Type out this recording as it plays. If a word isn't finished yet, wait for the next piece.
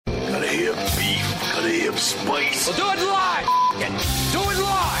body of spice. We'll do it live. Do it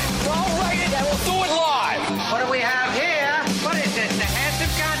live. I'll write it and we'll do it live. What do we have here? What is this? The handsome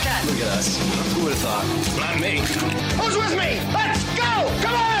contest. Look at us. Who would have thought? Not me. Who's with me? Let's go!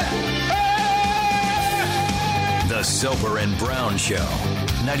 Come on! The Soper and Brown Show.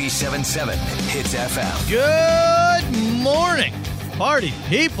 97.7 Hits FM. Good morning, party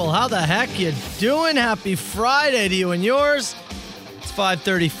people. How the heck you doing? Happy Friday to you and yours. It's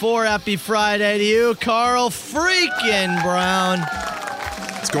 5:34. Happy Friday to you, Carl freaking Brown.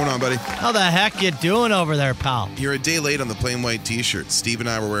 What's going on, buddy? How the heck you doing over there, pal? You're a day late on the plain white t-shirt. Steve and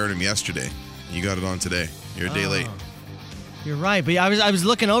I were wearing them yesterday. You got it on today. You're a day late. You're right, but I was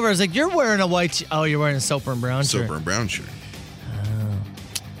looking over. I was like, you're wearing a white... you're wearing a Soper and Brown shirt. Soper and Brown shirt.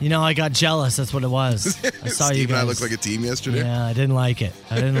 You know, I got jealous. That's what it was. I saw Steve you guys. and I looked like a team yesterday. Yeah, I didn't like it.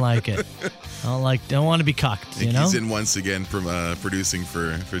 I don't want to be cucked, you know? He's in once again from producing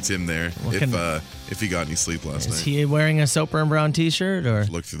for Tim there. If he got any sleep last night. Is he wearing a Soper and Brown t-shirt? Or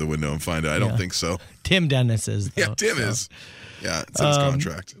Look through the window and find out. I don't think so. Tim Dennis is, though. Yeah, Tim is. Yeah, it's in his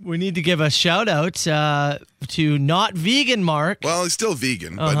contract. We need to give a shout out to not vegan Mark. Well, he's still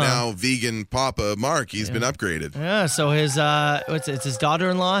vegan, but now vegan Papa Mark, he's been upgraded. Yeah, so his it's his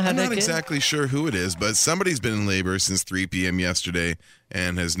daughter-in-law had I'm that not kid? exactly sure who it is, but somebody's been in labor since 3 p.m. yesterday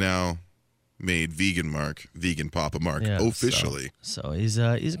and has now made vegan Papa Mark officially. So he's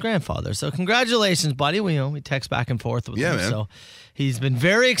a grandfather. So congratulations, buddy. We text back and forth with him. Man. So he's been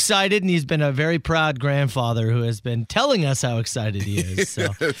very excited, and he's been a very proud grandfather who has been telling us how excited he is.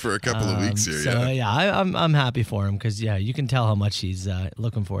 So for a couple of weeks here. I'm happy for him because you can tell how much he's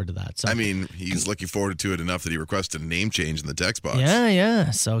looking forward to that. So I mean, he's looking forward to it enough that he requested a name change in the text box. Yeah.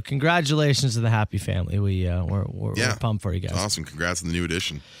 So congratulations to the happy family. We're pumped for you guys. Awesome. Congrats on the new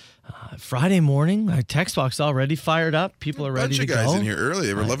edition. Friday morning, our text box already fired up. People are ready to go. A bunch of guys in here early.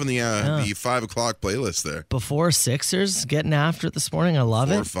 They were loving the 5 o'clock playlist there. Before Sixers getting after it this morning. I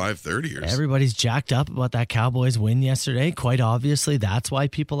love it. 5:30ers. Everybody's jacked up about that Cowboys win yesterday. Quite obviously, that's why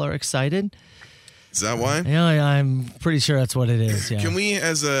people are excited. Is that why? Yeah, I'm pretty sure that's what it is. Yeah. Can we,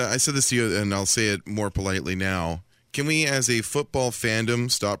 I said this to you, and I'll say it more politely now. Can we, as a football fandom,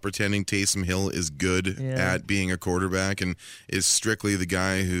 stop pretending Taysom Hill is good at being a quarterback and is strictly the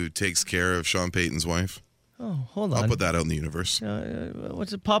guy who takes care of Sean Payton's wife? Oh, hold on. I'll put that out in the universe.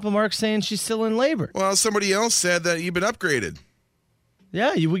 What's it, Papa Mark saying she's still in labor? Well, somebody else said that you've been upgraded.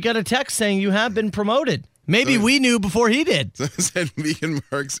 Yeah, we got a text saying you have been promoted. Maybe we knew before he did. So I said, Vegan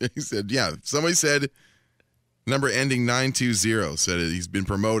Mark, he said, yeah. Somebody said, number ending 920, said he's been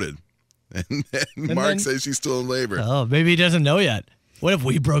promoted. And Mark says she's still in labor. Oh, maybe he doesn't know yet. What if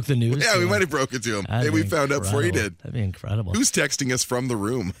we broke the news? Yeah, we might have broke it to him. Hey, we found out before he did. That'd be incredible. Who's texting us from the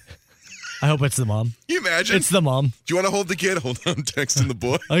room? I hope it's the mom. Can you imagine? It's the mom. Do you want to hold the kid? Hold on, I'm texting the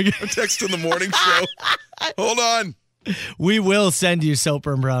boy. Okay. I'm texting the morning show. Hold on. We will send you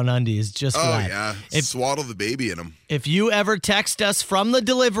Soper and Brown undies just for that. Oh, yeah. Swaddle the baby in them. If you ever text us from the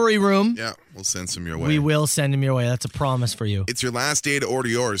delivery room, we'll send some your way. We will send them your way. That's a promise for you. It's your last day to order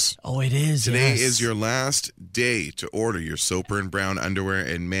yours. Oh, it is. Today is your last day to order your Soper and Brown underwear.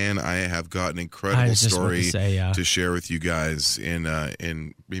 And man, I have got an incredible story to share with you guys in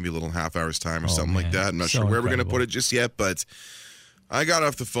maybe a little half hour's time or something like that. I'm not sure where we're going to put it just yet, but I got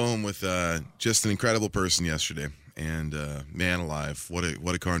off the phone with just an incredible person yesterday. And man alive, what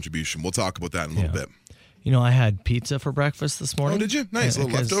a contribution. We'll talk about that in a little bit. You know, I had pizza for breakfast this morning. Oh, did you? Nice. A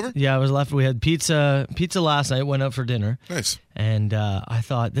little leftover? Yeah, it was left. We had pizza last night, went out for dinner. Nice. And I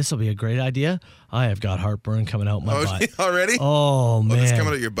thought, this will be a great idea. I have got heartburn coming out my butt. Already? Oh, man. It's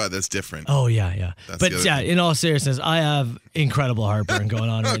coming out your butt. That's different. Oh, yeah. But in all seriousness, I have incredible heartburn going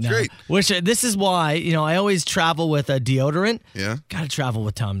on right now. Great. This is why, I always travel with a deodorant. Yeah. Got to travel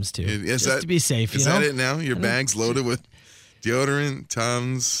with Tums, too. To be safe, Is that it now? Your bag's loaded with deodorant,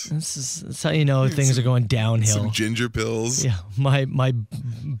 Tums. That's how you know things are going downhill. Some ginger pills. Yeah, my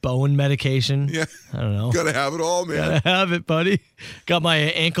bone medication. Yeah. I don't know. Gotta have it all, man. Gotta have it, buddy. Got my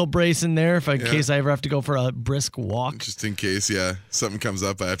ankle brace in there in case I ever have to go for a brisk walk. Just in case, something comes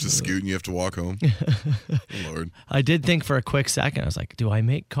up, I have to scoot and you have to walk home. Lord. I did think for a quick second, I was like, do I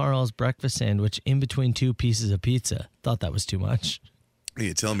make Carl's breakfast sandwich in between 2 pieces of pizza? Thought that was too much.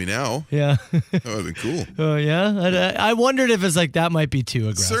 You tell me now. Yeah. That would have been cool. Oh, yeah? I wondered if it's like that might be too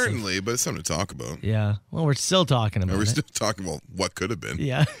aggressive. Certainly, but it's something to talk about. Yeah. Well, we're still talking about it. We're still talking about what could have been.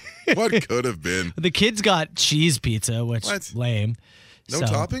 Yeah. What could have been. The kids got cheese pizza, which lame. No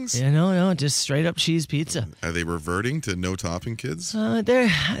toppings? Yeah, no, just straight up cheese pizza. Are they reverting to no topping kids?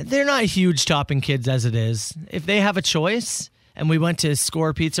 They're not huge topping kids as it is. If they have a choice, and we went to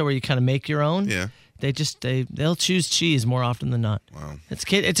Score Pizza where you kind of make your own, they'll choose cheese more often than not. Wow. It's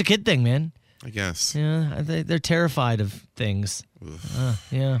a kid thing, man. I guess. Yeah, they're terrified of things.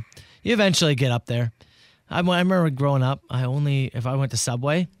 Yeah. You eventually get up there. I remember growing up, if I went to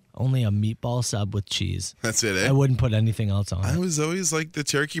Subway, only a meatball sub with cheese. That's it, eh? I wouldn't put anything else on it. I was always like the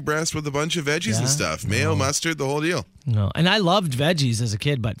turkey breast with a bunch of veggies and stuff. Mayo, mustard, the whole deal. No, and I loved veggies as a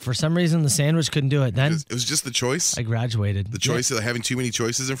kid, but for some reason the sandwich couldn't do it. Then it was just the choice. I graduated. The choice of having too many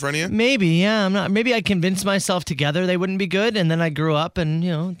choices in front of you. Maybe, yeah. Maybe I convinced myself together they wouldn't be good, and then I grew up,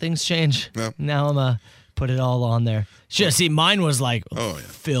 and things change. Yeah. Now I'm put it all on there. See, mine was like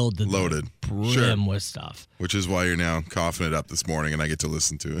filled to loaded, the brim with stuff. Which is why you're now coughing it up this morning, and I get to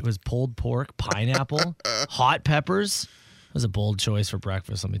listen to it. It was pulled pork, pineapple, hot peppers. It was a bold choice for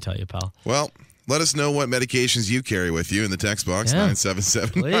breakfast, let me tell you, pal. Well, let us know what medications you carry with you in the text box,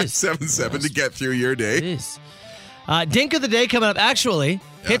 977-977 to get through your day. Please. Dink of the day coming up. Actually,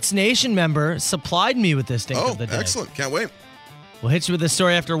 Hits Nation member supplied me with this Dink of the day. Excellent. Can't wait. We'll hit you with this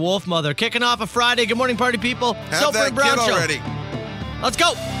story after Wolf Mother. Kicking off a Friday. Good morning, party people. Have that Brown kid Show. already. Let's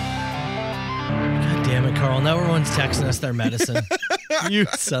go. God damn it, Carl. Now everyone's texting us their medicine. You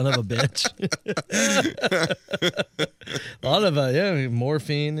son of a bitch. A lot of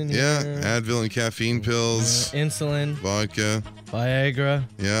morphine in here. Advil and caffeine pills. Insulin. Vodka. Viagra.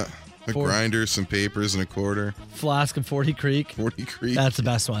 Yeah. A grinder, some papers, and a quarter. Flask of 40 Creek. 40 Creek. That's the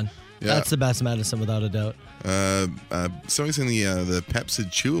best one. Yeah. That's the best medicine without a doubt. Somebody's saying the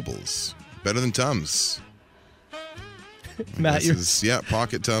Pepsid chewables. Better than Tums. Matt,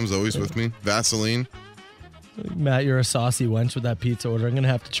 Pocket Tums always with me. Vaseline. Matt, you're a saucy wench with that pizza order. I'm gonna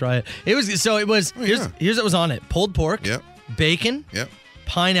have to try it. Here's what was on it: pulled pork, bacon,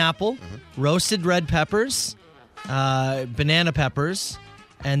 pineapple, roasted red peppers, banana peppers,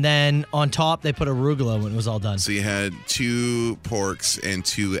 and then on top they put arugula when it was all done. So you had 2 porks and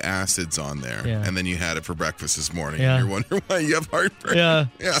 2 acids on there, and then you had it for breakfast this morning. Yeah. And you're wondering why you have heartburn. Yeah,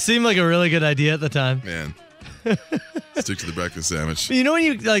 seemed like a really good idea at the time. Man. Stick to the breakfast sandwich. You know when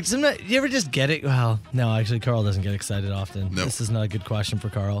you sometimes you ever just get it? Well, no, actually, Carl doesn't get excited often. No. This is not a good question for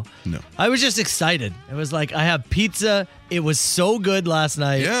Carl. No. I was just excited. It was like I have pizza. It was so good last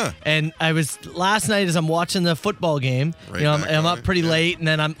night. Yeah. And last night as I'm watching the football game. Right I'm up pretty late, and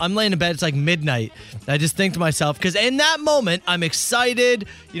then I'm laying in bed. It's like midnight. I just think to myself, because in that moment I'm excited.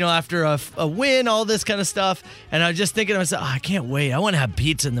 After a win, all this kind of stuff, and I'm just thinking to myself, I can't wait. I want to have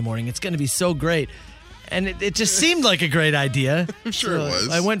pizza in the morning. It's going to be so great. And it just seemed like a great idea. I'm sure it was.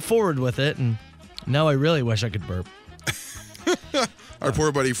 I went forward with it, and now I really wish I could burp. Our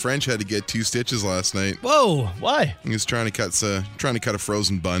poor buddy French had to get 2 stitches last night. Whoa! Why? He was trying to cut a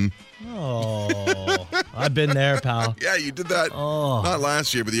frozen bun. Oh, I've been there, pal. Yeah, you did that. Oh, not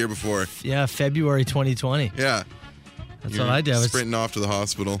last year, but the year before. Yeah, February 2020. Yeah, that's what I did. I was sprinting off to the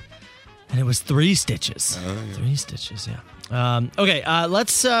hospital, and it was 3 stitches. 3 stitches. Yeah. Okay.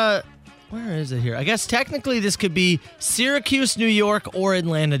 Let's. Where is it here? I guess technically this could be Syracuse, New York, or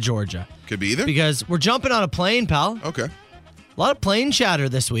Atlanta, Georgia. Could be either. Because we're jumping on a plane, pal. Okay. A lot of plane chatter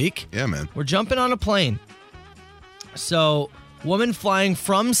this week. Yeah, man. We're jumping on a plane. So, woman flying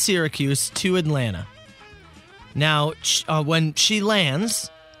from Syracuse to Atlanta. Now, when she lands,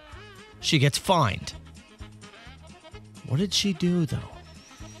 she gets fined. What did she do, though?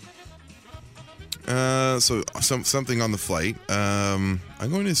 Something on the flight. I'm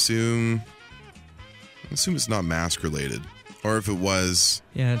going to assume it's not mask related, or if it was,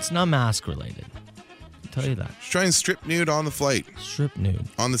 it's not mask related. I'll tell you that. She's trying to strip nude on the flight. Strip nude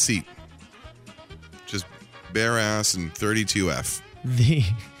on the seat, just bare ass and 32F.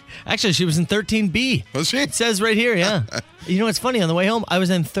 Actually, she was in 13B. Was she? It says right here, yeah. It's funny. On the way home, I was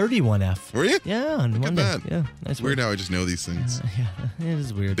in 31F. Were you? Yeah, on one day. Yeah, nice. Weird how I just know these things. It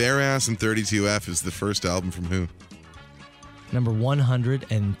is weird. Bare Ass and 32F is the first album from who? Number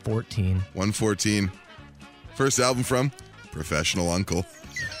 114. 114. First album from Professional Uncle.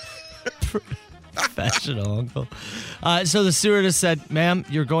 Professional Uncle. So the stewardess said, "Ma'am,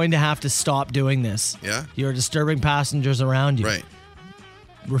 you're going to have to stop doing this. Yeah? You're disturbing passengers around you." Right.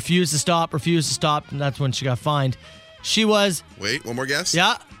 Refused to stop, and that's when she got fined. She was... Wait, one more guess?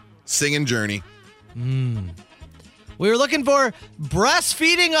 Yeah. Singing Journey. We were looking for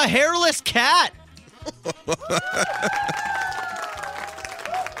breastfeeding a hairless cat.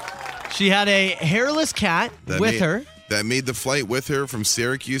 She had a hairless cat with her. That made the flight with her from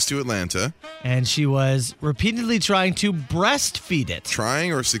Syracuse to Atlanta. And she was repeatedly trying to breastfeed it.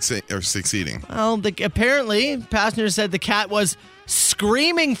 Trying or succeeding? Well, apparently, passengers said the cat was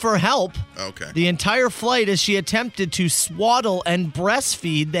screaming for help. Okay. The entire flight as she attempted to swaddle and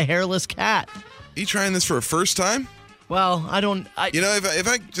breastfeed the hairless cat. Are you trying this for a first time? Well, I don't... if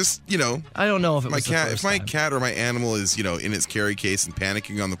I just, I don't know if it was my cat or my animal is, in its carry case and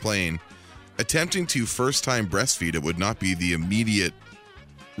panicking on the plane, attempting to first-time breastfeed, it would not be the immediate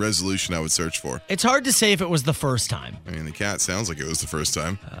resolution I would search for. It's hard to say if it was the first time. I mean, the cat sounds like it was the first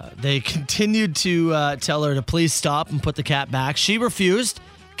time. They continued to tell her to please stop and put the cat back. She refused,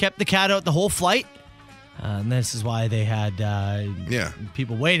 kept the cat out the whole flight. And this is why they had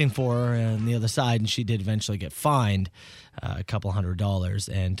people waiting for her on the other side, and she did eventually get fined a couple $100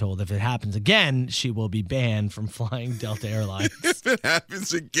 and told if it happens again, she will be banned from flying Delta Airlines. If it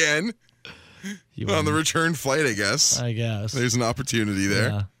happens again, on the return flight, I guess. There's an opportunity there.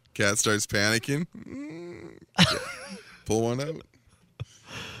 Yeah. Cat starts panicking. Pull one out.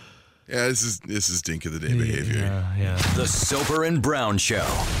 Yeah, this is Dink of the Day behavior. Yeah. The Soper and Brown Show.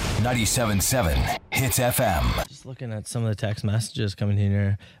 97.7 Hits FM. Just looking at some of the text messages coming in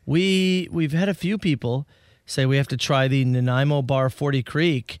here. We've had a few people say we have to try the Nanaimo Bar 40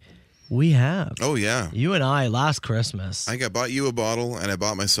 Creek. We have. Oh, yeah. You and I last Christmas. I bought you a bottle, and I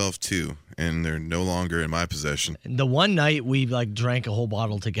bought myself 2, and they're no longer in my possession. The one night we drank a whole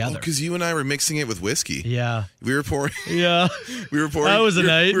bottle together. Because you and I were mixing it with whiskey. Yeah. We were pouring. Yeah. We were pouring. That was a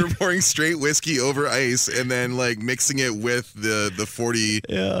night. We were pouring straight whiskey over ice, and then mixing it with the 40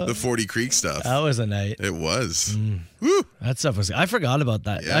 Creek stuff. That was a night. It was. Woo. That stuff was. I forgot about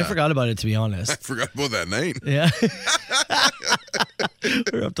that. Yeah. I forgot about it, to be honest. I forgot about that night. Yeah. We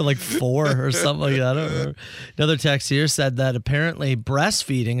were up to 4 or something like that. I don't remember. Another text here said that apparently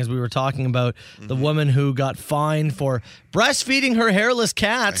breastfeeding, as we were talking about the woman who got fined for breastfeeding her hairless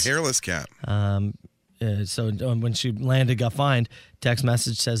cat. A hairless cat. So when she landed, got fined. Text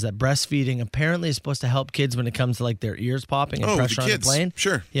message says that breastfeeding apparently is supposed to help kids when it comes to their ears popping and pressure on the plane.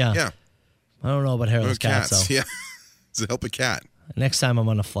 Sure. Yeah. I don't know about hairless cats. Though. Yeah. Does it help a cat? Next time I'm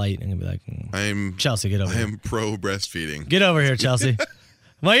on a flight, I'm gonna be like, Chelsea, get over here. I am pro breastfeeding. Get over here, Chelsea.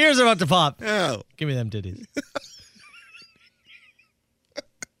 My ears are about to pop. Oh. Give me them titties.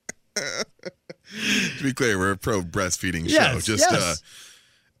 To be clear, we're a pro breastfeeding show.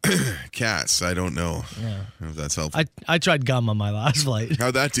 Cats, I don't know if that's helpful. I tried gum on my last flight.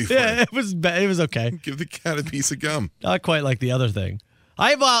 How'd that do for you? Yeah, it was okay. Give the cat a piece of gum. Not quite like the other thing.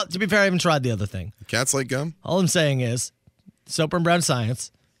 To be fair, I haven't tried the other thing. Cats like gum? All I'm saying is, Soper and Brown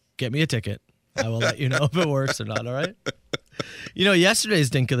Science, get me a ticket. I will let you know if it works or not, all right? Yesterday's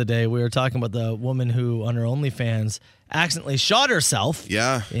Dink of the Day, we were talking about the woman who, on her OnlyFans, accidentally shot herself.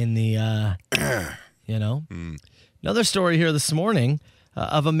 Yeah. In the, Another story here this morning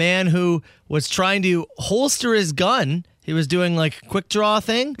of a man who was trying to holster his gun. He was doing quick draw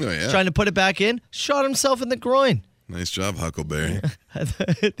thing. Oh, yeah. Trying to put it back in. Shot himself in the groin. Nice job, Huckleberry.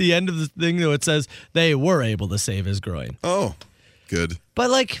 At the end of the thing, though, it says they were able to save his groin. Oh, good. But,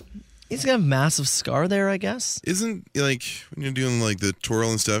 he's got a massive scar there, I guess. Isn't, when you're doing, the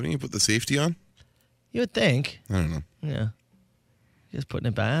twirl and stuff, you put the safety on? You would think. I don't know. Yeah. Just putting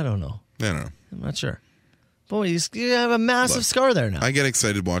it back, I don't know. I don't know. I'm not sure. Boy, you have a massive scar there now. I get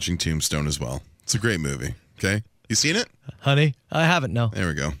excited watching Tombstone as well. It's a great movie, okay? You seen it? Honey, I haven't, no. There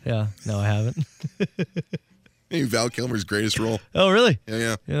we go. Yeah, no, I haven't. Val Kilmer's greatest role. Oh, really?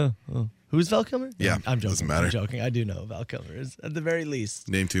 Yeah. Oh. Who's Val Kilmer? Yeah, I'm joking. Doesn't matter. I'm joking. I do know Val Kilmer is, at the very least.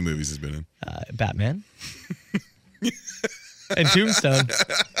 Name 2 movies he's been in. Batman. And Tombstone.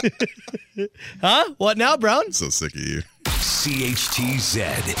 Huh? What now, Brown? So sick of you.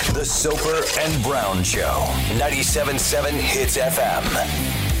 CHTZ, The Soper and Brown Show. 97.7 Hits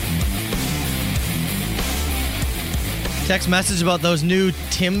FM. Text message about those new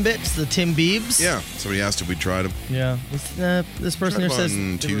Timbits, the Tim Biebs. Yeah. Somebody asked if we tried them. Yeah. This person here says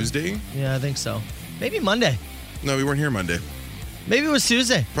on Tuesday? Yeah, I think so. Maybe Monday. No, we weren't here Monday. Maybe it was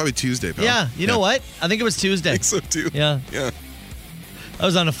Tuesday. Probably Tuesday, pal. Yeah. You know what? I think it was Tuesday. I think so, too. Yeah. I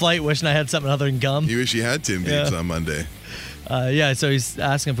was on a flight wishing I had something other than gum. You wish you had Tim Biebs on Monday. So he's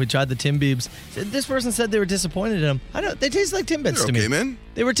asking if we tried the Tim Biebs. This person said they were disappointed in them. I don't. They taste like Timbits to me. Okay, man.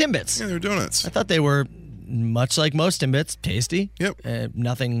 They were Timbits. Yeah, they were donuts. I thought they were much like most Timbits, tasty. Yep.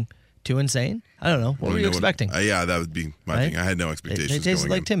 Nothing too insane. I don't know. What were you expecting? Yeah, that would be my thing. I had no expectations. They tasted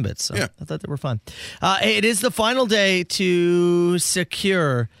like Timbits, so yeah. I thought they were fun. It is the final day to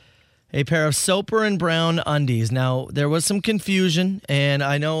secure a pair of Soper and Brown undies. Now, there was some confusion, and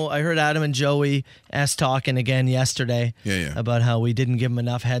I heard Adam and Joey talking again yesterday about how we didn't give them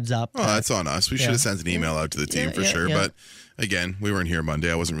enough heads up. Oh, that's on us. We should have sent an email out to the team for sure, but again, we weren't here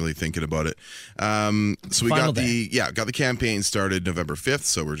Monday. I wasn't really thinking about it. So we got the campaign started November 5th,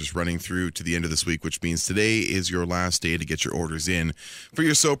 so we're just running through to the end of this week, which means today is your last day to get your orders in for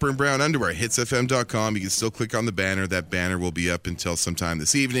your Soper and Brown underwear. Hitsfm.com. You can still click on the banner. That banner will be up until sometime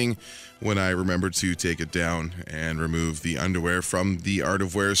this evening when I remember to take it down and remove the underwear from the Art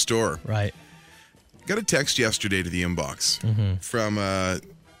of Wear store. Right. Got a text yesterday to the inbox from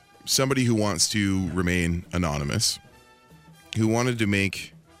somebody who wants to remain anonymous, who wanted to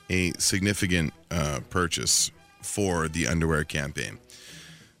make a significant purchase for the underwear campaign.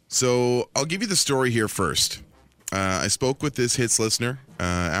 So I'll give you the story here first. I spoke with this Hits listener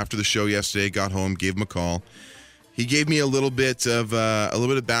after the show yesterday, got home, gave him a call. He gave me a little bit of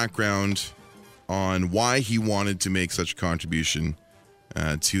background on why he wanted to make such a contribution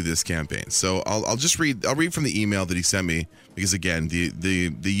to this campaign. So I'll read from the email that he sent me, because again,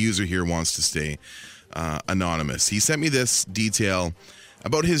 the user here wants to stay anonymous. He sent me this detail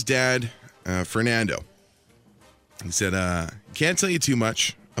about his dad, Fernando. He said, can't tell you too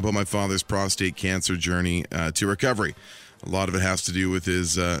much about my father's prostate cancer journey to recovery. A lot of it has to do with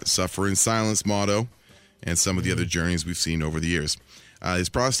his suffer in silence motto and some of the other journeys we've seen over the years. His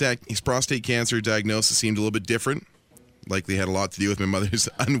prostate cancer diagnosis seemed a little bit different. Likely had a lot to do with my mother's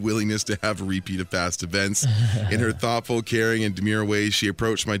unwillingness to have a repeat of past events. In her thoughtful, caring, and demure ways, she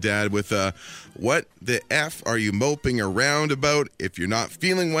approached my dad with, what the F are you moping around about? If you're not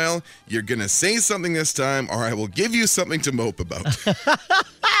feeling well, you're going to say something this time, or I will give you something to mope about.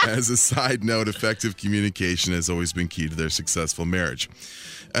 As a side note, effective communication has always been key to their successful marriage.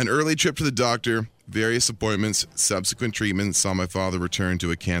 An early trip to the doctor, various appointments, subsequent treatments saw my father return to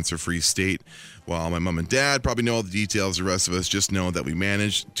a cancer-free state. While my mom and dad probably know all the details, the rest of us just know that we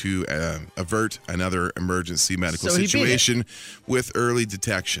managed to avert another emergency medical situation with early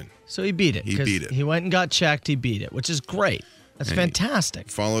detection. So he beat it. He beat it. He went and got checked. He beat it, which is great. That's fantastic.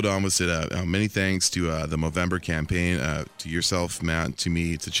 Followed on with many thanks to the Movember campaign, to yourself, Matt, to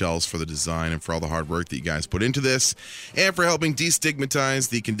me, to Chels for the design and for all the hard work that you guys put into this, and for helping destigmatize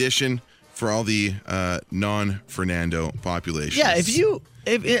the condition for all the non-Fernando populations. Yeah,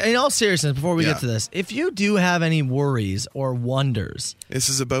 if in all seriousness, before we get to this, if you do have any worries or wonders, this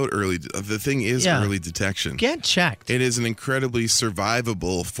is about early detection. Get checked. It is an incredibly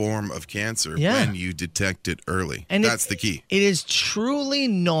survivable form of cancer when you detect it early. And that's the key. It is truly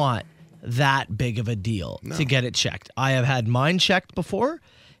not that big of a deal to get it checked. I have had mine checked before.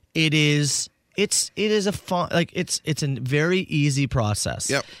 It is a fun, it's a very easy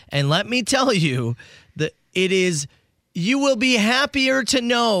process. Yep. And let me tell you that you will be happier to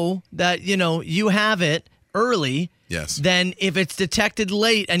know that, you have it early. Yes. Than if it's detected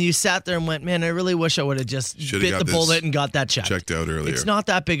late and you sat there and went, man, I really wish I would have just bit the bullet and got that checked out earlier. It's not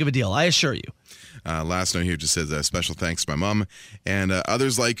that big of a deal, I assure you. Last note here just says special thanks to my mom and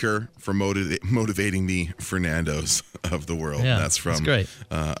others like her for motivating the Fernandos of the world. Yeah, that's from great.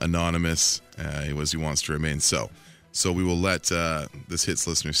 Anonymous. He wants to remain so we will let this Hits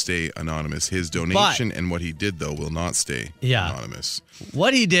listener stay anonymous. His donation and what he did, though, will not stay anonymous.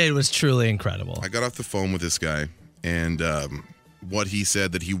 What he did was truly incredible. I got off the phone with this guy and what he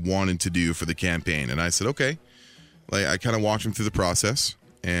said that he wanted to do for the campaign. And I said, okay. I kind of walked him through the process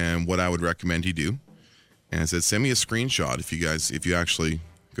and what I would recommend he do. And I said, send me a screenshot if you actually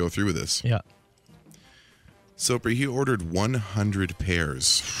go through with this. Yeah. Soper, he ordered 100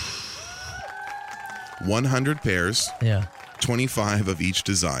 pairs. 100 pairs. Yeah. 25 of each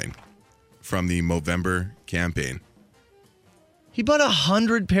design from the Movember campaign. He bought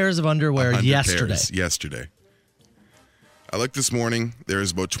 100 pairs of underwear yesterday. I looked this morning.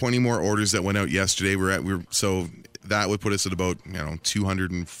 There's about 20 more orders that went out yesterday. So that would put us at about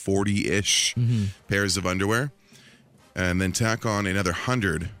 240-ish pairs of underwear, and then tack on another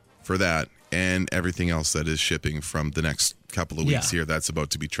 100 for that, and everything else that is shipping from the next couple of weeks here. That's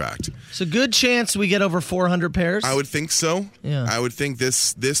about to be tracked. So good chance we get over 400 pairs. I would think so. Yeah. I would think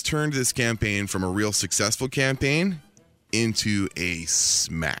this turned this campaign from a real successful campaign into a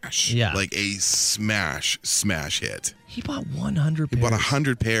smash. Yeah. Like a smash hit. He bought 100 pairs. He bought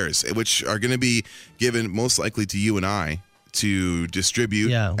 100 pairs, which are going to be given most likely to you and I to distribute.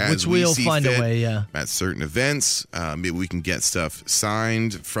 Yeah, as which we'll find fit a way, at certain events. Maybe we can get stuff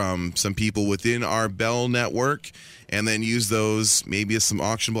signed from some people within our Bell network and then use those maybe as some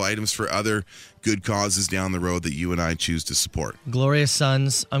auctionable items for other good causes down the road that you and I choose to support. Glorious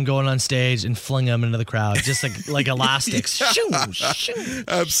Sons, I'm going on stage and fling them into the crowd, just like elastics. Shoo.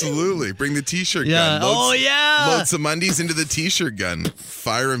 Absolutely. Bring the T-shirt gun. Load some undies into the T-shirt gun.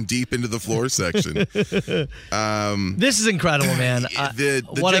 Fire them deep into the floor section. This is incredible, man.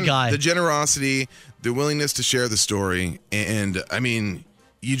 What a guy. The generosity, the willingness to share the story, and I mean,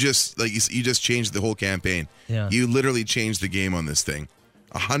 you just changed the whole campaign. Yeah. You literally changed the game on this thing.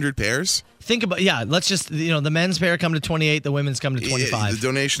 100 pairs? Think about, let's just, the men's pair come to 28, the women's come to 25. The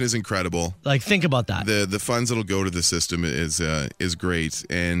donation is incredible. Think about that. The funds that'll go to the system is great,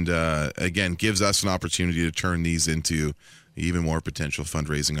 and again, gives us an opportunity to turn these into even more potential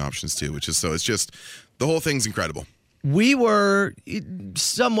fundraising options too, it's just, the whole thing's incredible. we were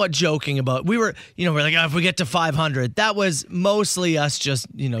somewhat joking about, we're like, if we get to 500, that was mostly us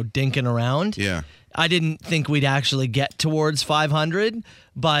just, dinking around. Yeah. I didn't think we'd actually get towards 500,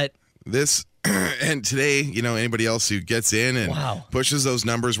 but this, and today, anybody else who gets in and pushes those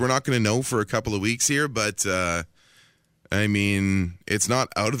numbers, we're not going to know for a couple of weeks here, but it's not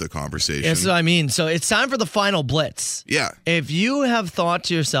out of the conversation. That's what I mean. So it's time for the final blitz. Yeah. If you have thought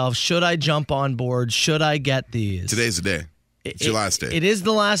to yourself, should I jump on board? Should I get these? Today's the day. It's your last day. It is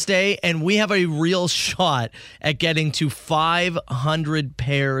the last day, and we have a real shot at getting to 500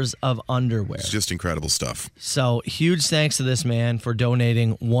 pairs of underwear. It's just incredible stuff. So huge thanks to this man for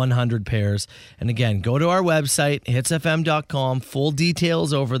donating 100 pairs. And again, go to our website, hitsfm.com, full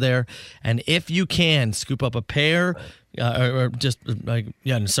details over there. And if you can, scoop up a pair, a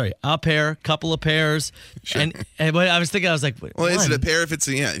pair, couple of pairs. Sure. And I was thinking, is it a pair if it's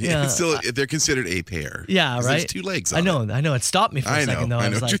it's still, they're considered a pair. Yeah, right. There's two legs on I know. It stopped me for a second, though. I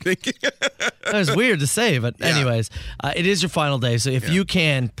know what you're thinking. That was weird to say, but anyways, it is your final day. So if you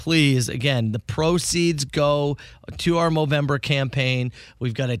can, please, again, the proceeds go to our Movember campaign.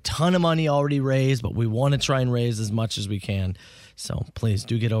 We've got a ton of money already raised, but we want to try and raise as much as we can. So please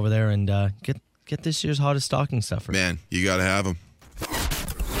do get over there and get this year's hottest stocking stuffer. Man, you got to have them.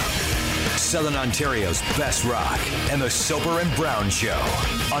 Southern Ontario's best rock and the Soper and Brown Show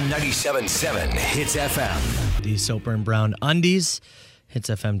on 97.7 Hits FM. The Soper and Brown undies,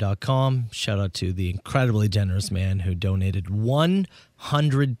 hitsfm.com. Shout out to the incredibly generous man who donated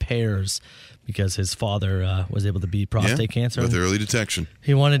 100 pairs because his father was able to beat prostate cancer. With early detection.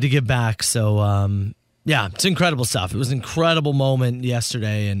 He wanted to give back, so... it's incredible stuff. It was an incredible moment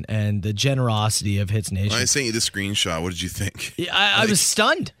yesterday, and the generosity of Hits Nation. When I sent you the screenshot, what did you think? Yeah, I was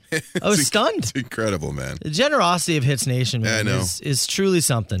stunned. I was stunned. It's incredible, man. The generosity of Hits Nation, man, I know. is truly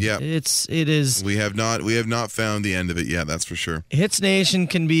something. Yeah, it is. We have not found the end of it yet. That's for sure. Hits Nation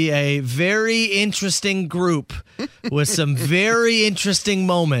can be a very interesting group with some very interesting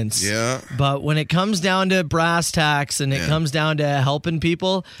moments. Yeah. But when it comes down to brass tacks and it comes down to helping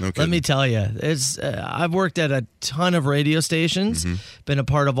people, let me tell you, I've worked at a ton of radio stations, been a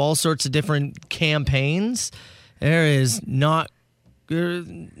part of all sorts of different campaigns. There is not.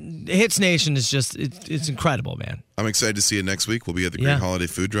 Hits Nation is just, it's incredible, man. I'm excited to see it next week. We'll be at the Great Holiday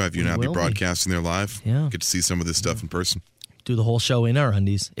Food Drive. You and I'll be broadcasting there live. Yeah. Get to see some of this stuff in person. Do the whole show in our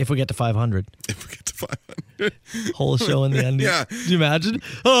undies if we get to 500. If we get to 500. Whole show in the undies. Yeah. Do you imagine?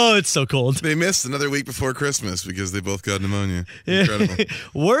 Oh, it's so cold. They missed another week before Christmas because they both got pneumonia. Incredible.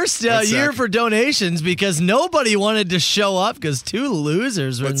 Worst year for donations because nobody wanted to show up because two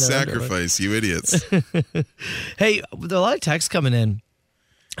losers were in their sacrifice, you idiots. Hey, a lot of texts coming in.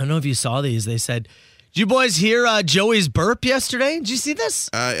 I don't know if you saw these. They said, did you boys hear Joey's burp yesterday? Did you see this?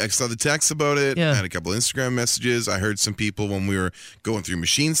 I saw the text about it. Yeah. I had a couple Instagram messages. I heard some people when we were going through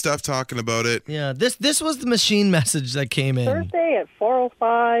machine stuff talking about it. Yeah, this was the machine message that came in. Thursday at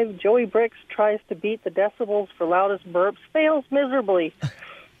 4:05, Joey Bricks tries to beat the decibels for loudest burps, fails miserably.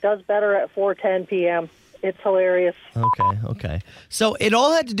 Does better at 4:10 p.m. It's hilarious. Okay. So it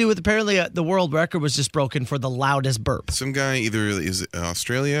all had to do with apparently the world record was just broken for the loudest burp. Some guy either is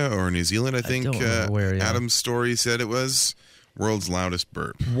Australia or New Zealand, I think. I don't remember where, Adam's story said it was world's loudest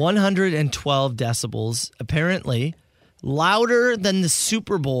burp. 112 decibels, apparently louder than the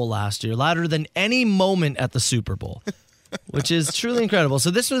Super Bowl last year, louder than any moment at the Super Bowl, which is truly incredible.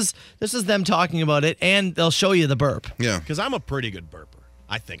 So this was them talking about it, and they'll show you the burp. Yeah. Because I'm a pretty good burper.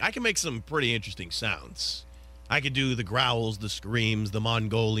 I think I can make some pretty interesting sounds. I could do the growls, the screams, the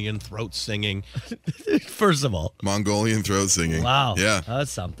Mongolian throat singing. First of all, Mongolian throat singing. Wow. Yeah.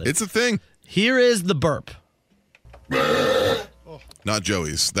 That's something. It's a thing. Here is the burp. Not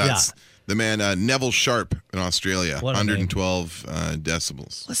Joey's. That's the man, Neville Sharp in Australia. 112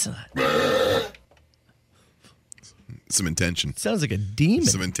 decibels. Listen to that. Some intention. Sounds like a demon.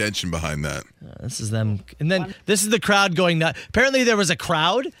 Some intention behind that. This is them. And then this is the crowd going nuts. Apparently there was a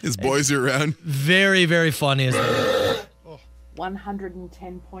crowd. His boys are around. Very, very funny.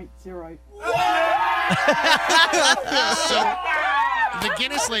 110.0. So the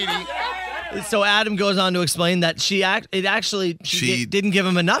Guinness lady. So Adam goes on to explain that she didn't give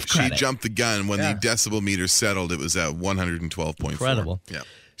him enough credit. She jumped the gun when the decibel meter settled. It was at 112.4. Incredible. Yeah.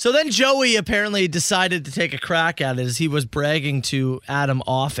 So then Joey apparently decided to take a crack at it as he was bragging to Adam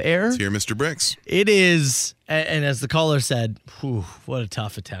off air. Let's hear Mr. Bricks. It is, and as the caller said, whew, what a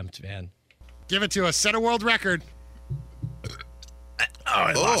tough attempt, man. Give it to us. Set a world record.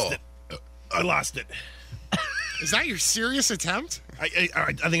 I lost it. I lost it. Is that your serious attempt? I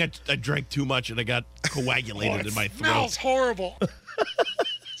think I drank too much and I got coagulated in my throat. Smells horrible.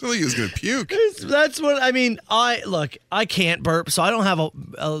 It's not like he was going to puke. That's what I mean. I can't burp, so I don't have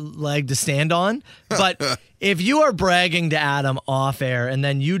a leg to stand on. But if you are bragging to Adam off air and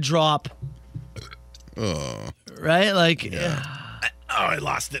then you drop, right? Like, I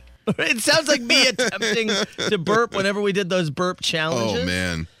lost it. It sounds like me attempting to burp whenever we did those burp challenges. Oh,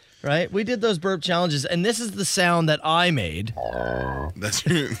 man. Right? We did those burp challenges, and this is the sound that I made. That's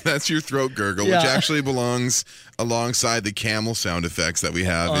your throat gurgle, which actually belongs alongside the camel sound effects that we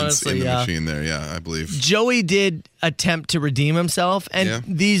have in the machine there. Yeah, I believe. Joey did attempt to redeem himself, and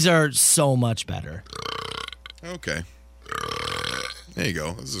these are so much better. Okay. There you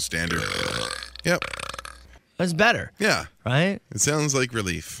go. This is a standard. Yep. That's better. Yeah. Right? It sounds like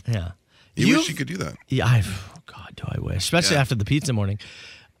relief. Yeah. You wish you could do that. Yeah, God, do I wish. Especially after the pizza morning.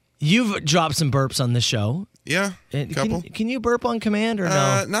 You've dropped some burps on the show. Yeah, a couple. Can you burp on command or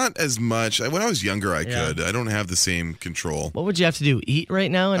no? Not as much. When I was younger, I could. I don't have the same control. What would you have to do? Eat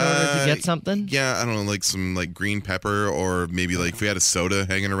right now in order to get something? Yeah, I don't know, like some green pepper, or maybe if we had a soda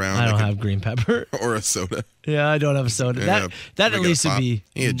hanging around. I don't have green pepper. Or a soda. Yeah, I don't have a soda. That at least would be.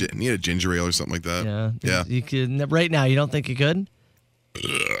 You need a ginger ale or something like that. Yeah. You could right now. You don't think you could?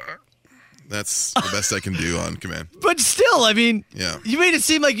 That's the best I can do on command. But still, I mean, you made it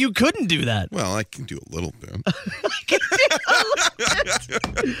seem like you couldn't do that. Well, I can do a little bit.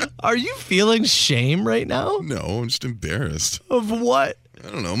 Are you feeling shame right now? No, I'm just embarrassed. Of what? I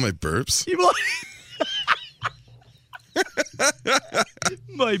don't know, my burps.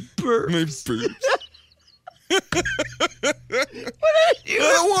 My burps. My burps. What are you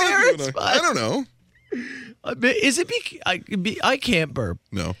embarrassed by? I don't know. Is it I can't burp.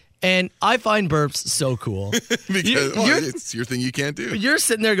 No. And I find burps so cool. Because it's your thing you can't do. You're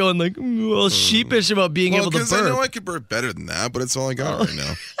sitting there going sheepish about being able to burp. Because I know I could burp better than that, but it's all I got right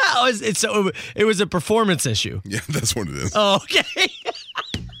now. It was a performance issue. Yeah, that's what it is. Oh, okay.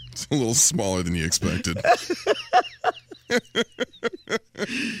 It's a little smaller than you expected.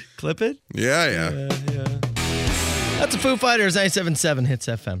 Clip it? Yeah. That's a Foo Fighters 97.7 Hits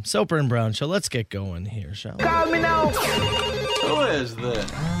FM. Soper and Brown Show. Let's get going here, shall we? Call me now. Who is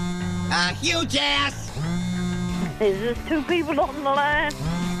this? Huge ass. Is this two people on the line?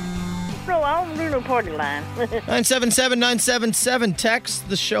 No, I don't do no party line. 977-977. Text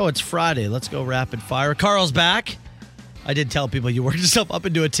the show. It's Friday. Let's go rapid fire. Carl's back. I did tell people you worked yourself up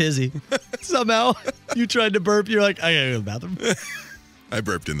into a tizzy. Somehow you tried to burp. You're like, I gotta go to the bathroom. I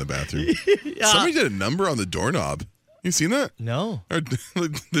burped in the bathroom. Somebody did a number on the doorknob. You seen that? No.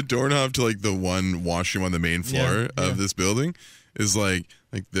 The doorknob to the one washroom on the main floor of this building is like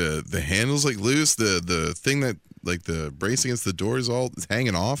the handle's loose. The thing that the brace against the door is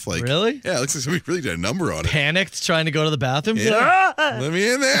hanging off. Really? Yeah, it looks like somebody really did a number on it. Panicked trying to go to the bathroom. Yeah. Let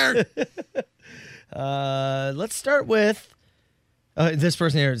me in there. Let's start with this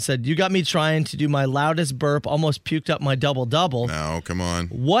person here said, you got me trying to do my loudest burp, almost puked up my double-double. No, come on.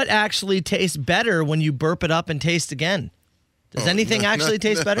 What actually tastes better when you burp it up and taste again? Does anything actually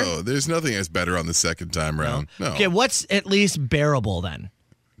taste better? No, there's nothing that's better on the second time round. No. Okay, what's at least bearable then?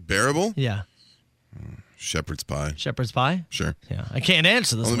 Bearable? Yeah. Shepherd's pie. Shepherd's pie? Sure. Yeah. I can't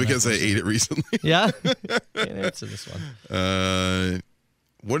answer this one. Only because I ate it recently. Yeah? Can't answer this one.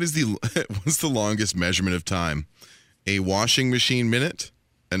 What's the longest measurement of time? A washing machine minute,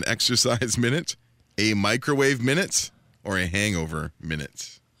 an exercise minute, a microwave minute, or a hangover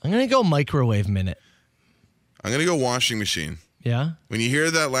minute? I'm going to go microwave minute. I'm going to go washing machine. Yeah? When you hear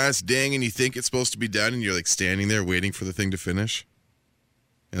that last ding and you think it's supposed to be done and you're standing there waiting for the thing to finish,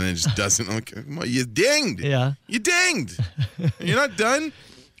 and then it just doesn't. You dinged. Yeah. You dinged. You're not done?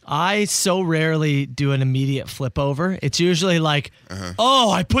 I so rarely do an immediate flip over. It's usually I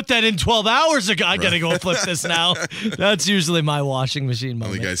put that in 12 hours ago. I got to go flip this now. That's usually my washing machine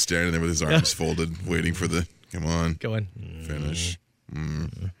moment. The guy's standing there with his arms folded, waiting for come on. Go in. Finish.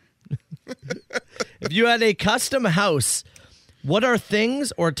 If you had a custom house, what are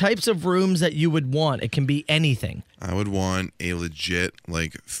things or types of rooms that you would want? It can be anything. I would want a legit,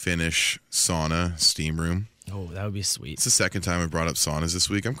 Finnish sauna steam room. Oh, that would be sweet. It's the second time I brought up saunas this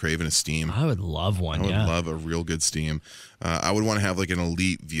week. I'm craving a steam. I would love one, I would love a real good steam. I would want to have an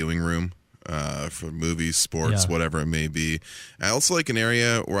elite viewing room for movies, sports, whatever it may be. I also like an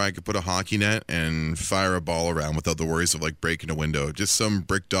area where I could put a hockey net and fire a ball around without the worries of breaking a window. Just some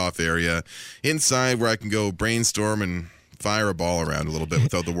bricked off area inside where I can go brainstorm and fire a ball around a little bit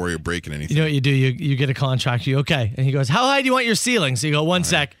without the worry of breaking anything. You know what you do? You get a contract. You okay? And he goes, "How high do you want your ceiling?" So you go, "One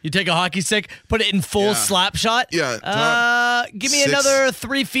sec." You take a hockey stick, put it in full slap shot. Yeah. Give me another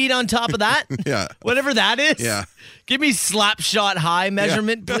 3 feet on top of that. Yeah. Whatever that is. Yeah. Give me slap shot high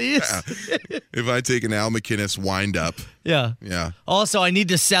measurement, please. If I take an Al McInnes wind up. Yeah. Yeah. Also, I need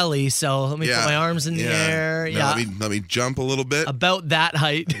to celly, so let me put my arms in the air. Now, let me jump a little bit. About that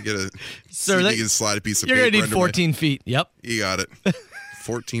height. Get a see if you can slide a piece of paper. You're going to need 14 feet. Yep. You got it.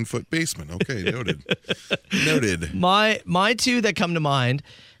 14-foot basement. Okay, noted. Noted. My two that come to mind.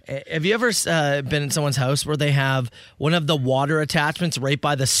 Have you ever been in someone's house where they have one of the water attachments right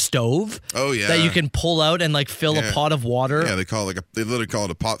by the stove? Oh yeah, that you can pull out and like fill a pot of water. Yeah, they literally call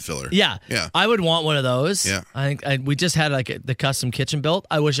it a pot filler. Yeah, yeah. I would want one of those. Yeah, I think we just had like the custom kitchen built.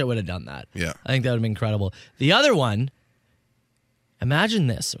 I wish I would have done that. Yeah, I think that would have been incredible. The other one, imagine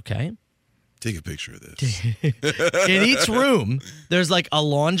this. Okay, take a picture of this. In each room, there's like a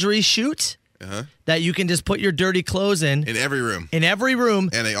laundry chute. That you can just put your dirty clothes in. In every room. In every room.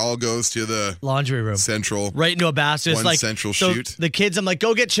 And it all goes to the laundry room. Central. Right into a basket. One like, central chute. The kids, I'm like,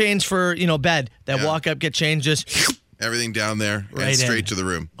 go get changed for, bed. They walk up, get changed, just. Everything down there and straight to the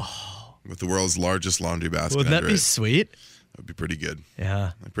room. Oh. With the world's largest laundry basket. Wouldn't that be sweet? That would be pretty good.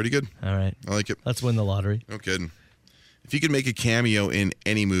 Yeah. Pretty good. All right. I like it. Let's win the lottery. No kidding. If you could make a cameo in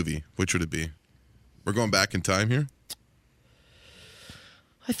any movie, which would it be? We're going back in time here?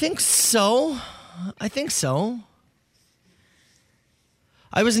 I think so.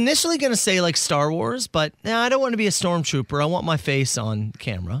 I was initially going to say like Star Wars, but I don't want to be a stormtrooper. I want my face on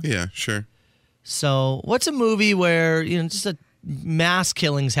camera. Yeah, sure. So what's a movie where, just a mass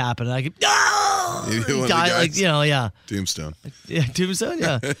killings happen? And I could, die, like, yeah. Tombstone. Yeah, Tombstone,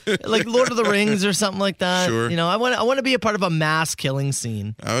 yeah. Like Lord of the Rings or something like that. Sure. I want to be a part of a mass killing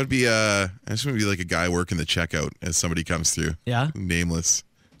scene. I would be, I just want to be like a guy working the checkout as somebody comes through. Yeah. Nameless.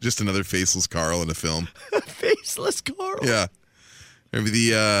 Just another faceless Carl in a film. Faceless Carl. Yeah. Maybe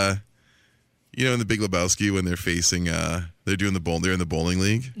the, in the Big Lebowski when they're facing, they're in the bowling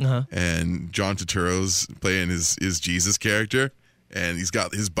league, and John Turturro's playing his Jesus character, and he's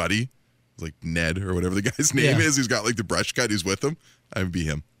got his buddy, like Ned or whatever the guy's name is, who's got like the brush cut, who's with him. I would be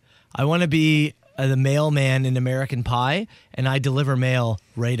him. I want to be the mailman in American Pie, and I deliver mail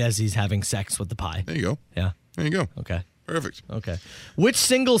right as he's having sex with the pie. There you go. Yeah. There you go. Okay. Perfect. Okay. Which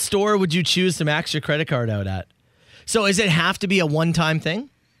single store would you choose to max your credit card out at? So does it have to be a one-time thing?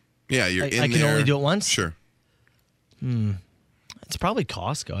 Yeah, you're in there. I can only do it once? Sure. It's probably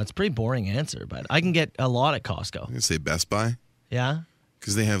Costco. It's a pretty boring answer, but I can get a lot at Costco. I'm going to say Best Buy. Yeah?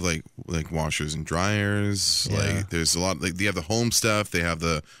 Because they have like washers and dryers. Yeah. Like there's a lot. Like they have the home stuff. They have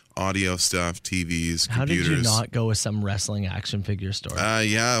the audio stuff, TVs, computers. How did you not go with some wrestling action figure store?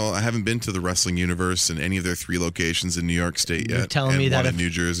 Yeah, well, I haven't been to the Wrestling Universe in any of their 3 locations in New York State yet. You're telling me that in New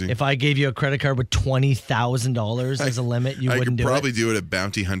Jersey. If I gave you a credit card with $20,000 as a limit, you wouldn't do it? I could probably do it at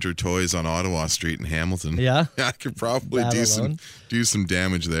Bounty Hunter Toys on Ottawa Street in Hamilton. Yeah? I could probably do some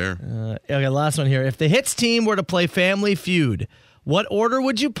damage there. Okay, last one here. If the Hits team were to play Family Feud, what order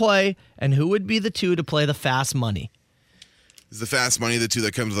would you play, and who would be the two to play the fast money? Is the fast money the two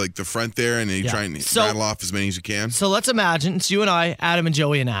that comes like the front there, and you try and rattle off as many as you can? So let's imagine it's you and I, Adam and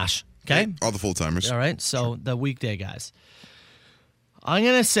Joey and Ash. Okay? All the full-timers. All right, so the weekday guys. I'm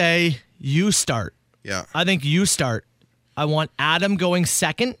going to say you start. Yeah. I think you start. I want Adam going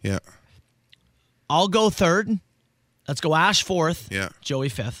second. Yeah. I'll go third. Let's go Ash fourth. Yeah. Joey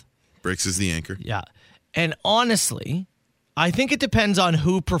fifth. Bricks is the anchor. Yeah. And honestly, I think it depends on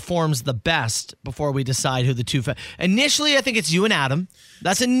who performs the best before we decide who the two. Initially, I think it's you and Adam.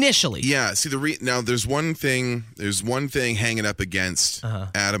 That's initially. Yeah. See, now there's one thing. There's one thing hanging up against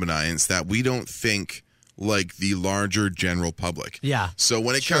Adam and I, and it's that we don't think like the larger general public. Yeah. So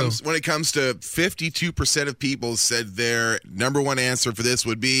when it comes to 52% of people said their number one answer for this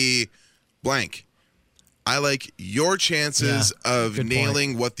would be blank. I like your chances of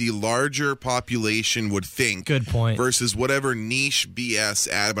nailing what the larger population would think. Good point. Versus whatever niche BS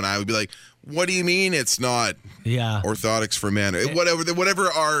Adam and I would be like, what do you mean it's not orthotics for men?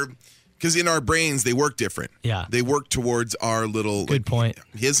 Whatever our, because in our brains, they work different. Yeah. They work towards our little. Good point.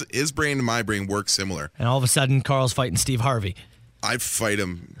 His brain and my brain work similar. And all of a sudden, Carl's fighting Steve Harvey. I fight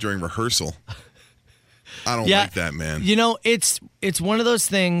him during rehearsal. I don't like that, man. It's one of those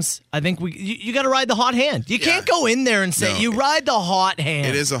things. I think you got to ride the hot hand. You can't go in there and say you ride the hot hand.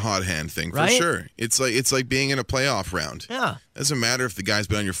 It is a hot hand thing for sure. It's like being in a playoff round. Yeah. Doesn't matter if the guy's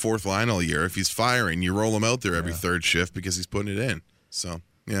been on your fourth line all year. If he's firing, you roll him out there every third shift because he's putting it in. So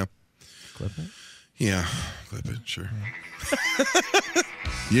yeah. Clip it. Yeah, clip it. Sure.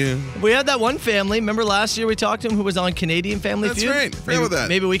 Yeah. We had that one family. Remember last year we talked to him who was on Canadian Family Feud? That's right. Forget about that.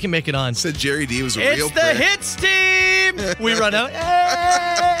 Maybe we can make it on. Said Jerry D was a real It's the Hits team! We run out.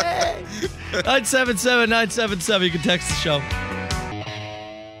 Hey! 977-977. You can text the show.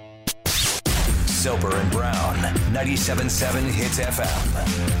 Soper and Brown, 97.7 Hits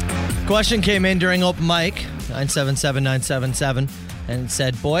FM. Question came in during open mic, 977-977, and it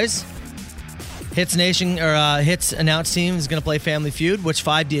said, boys, Hits Nation or Hits announce team is going to play Family Feud. Which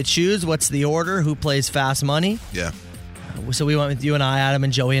 5 do you choose? What's the order? Who plays Fast Money? Yeah. So we went with you and I, Adam,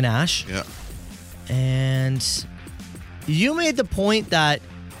 and Joey and Ash. Yeah. And you made the point that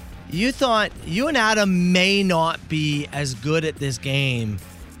you thought you and Adam may not be as good at this game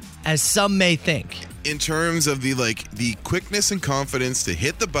as some may think. In terms of the quickness and confidence to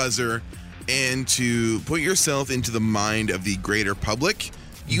hit the buzzer and to put yourself into the mind of the greater public,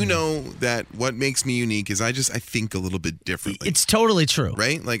 you know that what makes me unique is I think a little bit differently. It's totally true.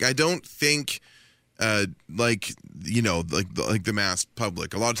 Right? Like, I don't think like the mass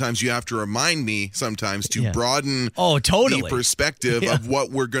public. A lot of times you have to remind me sometimes to broaden the perspective of what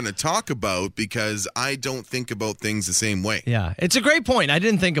we're going to talk about, because I don't think about things the same way. Yeah, it's a great point. I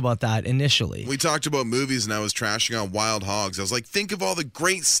didn't think about that initially. We talked about movies and I was trashing on Wild Hogs. I was like, think of all the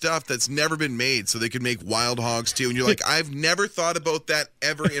great stuff that's never been made so they could make Wild Hogs too. And you're like, I've never thought about that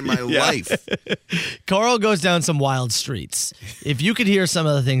ever in my life. Carl goes down some wild streets. If you could hear some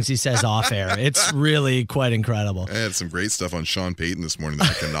of the things he says off air, it's really quite incredible. I had some great stuff on Sean Payton this morning that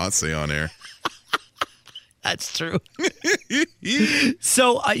I cannot say on air. That's true.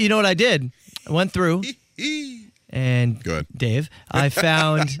 So, you know what I did? I went through and Dave, I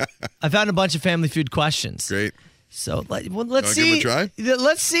found a bunch of Family Feud questions. Great. So let's see. Give it a try?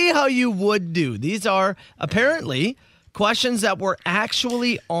 Let's see how you would do. These are apparently questions that were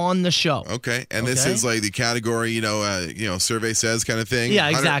actually on the show. Okay. And this is like the category, survey says kind of thing. Yeah,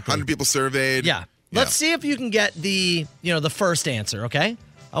 exactly. 100 people surveyed. Yeah. Let's see if you can get the first answer, okay?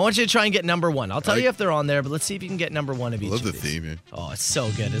 I want you to try and get number 1. I'll tell you if they're on there, but let's see if you can get number 1 of each. Love the theme. Yeah. Oh, it's so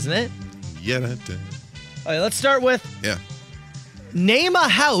good, isn't it? Yeah. All right, let's start with name a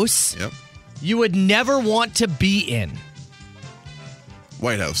house you would never want to be in.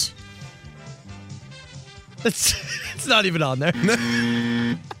 White House. It's not even on there.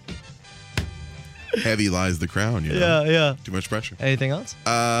 Heavy lies the crown, Yeah. Too much pressure. Anything else?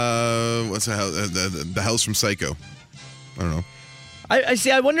 What's the house? The house from Psycho. I don't know. I see.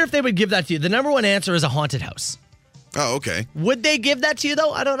 I wonder if they would give that to you. The number 1 answer is a haunted house. Oh, okay. Would they give that to you,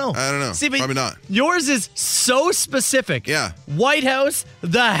 though? I don't know. See, but probably not. Yours is so specific. Yeah. White House,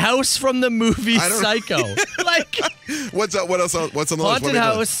 the house from the movie Psycho. What's up? What else? What's on the haunted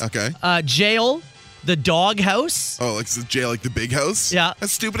list? Haunted house. Okay. Jail. The dog house. Oh, like the jail, like the big house? Yeah.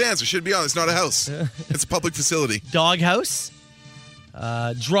 That's a stupid answer. Should be on. It's not a house. It's a public facility. Dog house.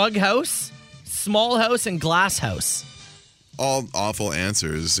 Drug house. Small house and glass house. All awful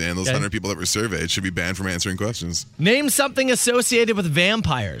answers, and those 100 people that were surveyed should be banned from answering questions. Name something associated with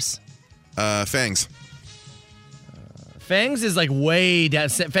vampires. Fangs. Fangs is like way down.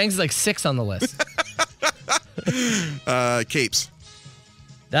 Fangs is like 6 on the list. Capes.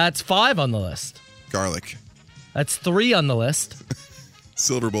 That's 5 on the list. Garlic. That's 3 on the list.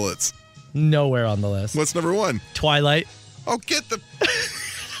 Silver bullets. Nowhere on the list. What's number 1? Twilight. Oh, get the...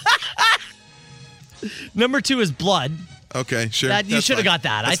 Number 2 is blood. Okay, sure. You should have got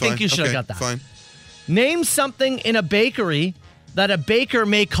that. I think you should have got that. Fine. Name something in a bakery that a baker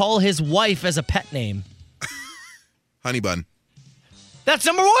may call his wife as a pet name. Honey bun. That's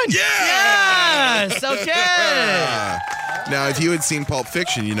number 1. Yeah! Yes! Okay. Now, if you had seen Pulp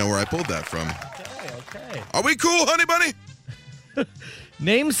Fiction, you know where I pulled that from. Okay. Are we cool, honey bunny?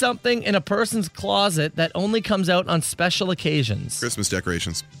 Name something in a person's closet that only comes out on special occasions. Christmas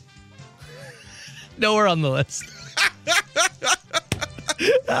decorations. Nowhere on the list.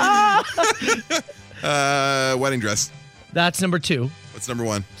 Wedding dress. That's number 2. What's number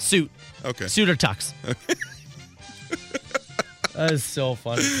 1? Suit. Okay. Suit or tux. That is so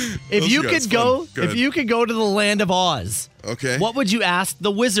funny. If you could go to the land of Oz, okay, what would you ask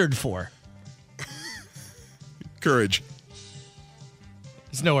the wizard for? Courage.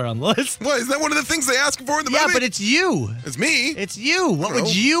 It's nowhere on the list. What, is that one of the things they ask for in the movie? Yeah, but it's you. It's me. It's you. What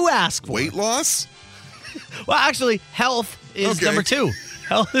would you ask for? Weight loss? Well, actually, health is number 2.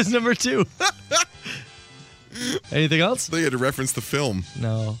 Health is number 2. Anything else? They had to reference the film.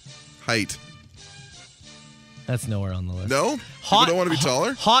 No. Height. That's nowhere on the list. No? People don't want to be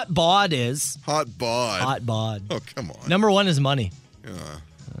taller? Hot bod is. Hot bod. Hot bod. Oh, come on. Number 1 is money.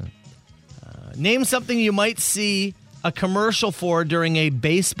 Name something you might see a commercial for during a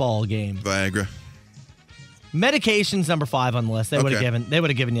baseball game. Viagra. Medication's number 5 on the list. They would have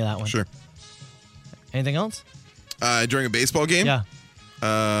given you that one. Sure. Anything else? During a baseball game? Yeah.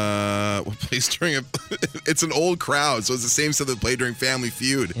 What plays during it's an old crowd, so it's the same stuff that played during Family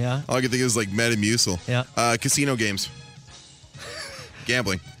Feud. Yeah. All I can think of is like Metamucil. Yeah. Casino games.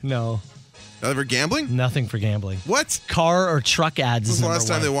 Gambling. No. Ever gambling? Nothing for gambling. What? Car or truck ads When was is the number last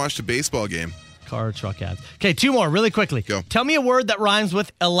time one. they watched a baseball game? Car or truck ads. Okay, 2 more really quickly. Go. Tell me a word that rhymes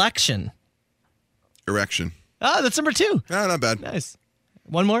with election. Erection. Oh, that's number 2. No, not bad. Nice.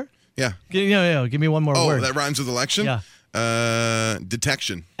 One more? Yeah. Give me one more word. Oh, that rhymes with election? Yeah.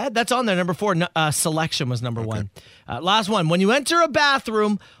 Detection. That's on there. Number 4. Selection was number 1. Last one. When you enter a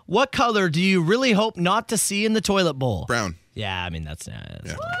bathroom, what color do you really hope not to see in the toilet bowl? Brown. Yeah, I mean, that's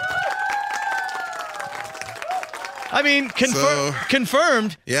Yeah. I mean,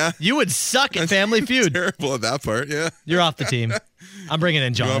 confirmed. Yeah. You would suck at Family Feud. Terrible at that part, yeah. You're off the team. I'm bringing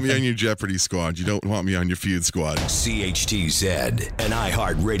in You want Jonathan. me on your Jeopardy squad. You don't want me on your feud squad. CHTZ, an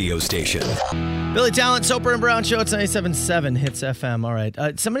iHeart radio station. Billy Talent, Soper and Brown Show. It's 97.7 Hits FM. All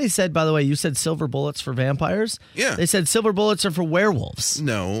right. Somebody said, by the way, you said silver bullets for vampires? Yeah. They said silver bullets are for werewolves.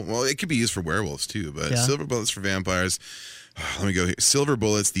 No. Well, it could be used for werewolves, too. But Yeah. silver bullets for vampires. Let me go here. Silver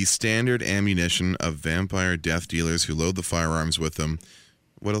bullets, the standard ammunition of vampire death dealers who load the firearms with them.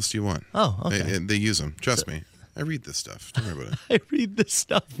 What else do you want? Oh, okay. They use them. Trust me. I read this stuff. Don't worry about it. I read this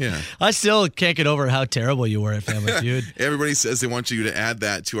stuff. Yeah. I still can't get over how terrible you were at Family Feud. Everybody says they want you to add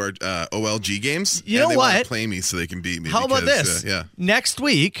that to our OLG games. You know they what? Want to play me so they can beat me. How about this? Yeah. Next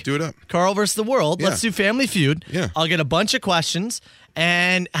week, Do it up. Carl versus the world. Yeah. Let's do Family Feud. Yeah. I'll get a bunch of questions.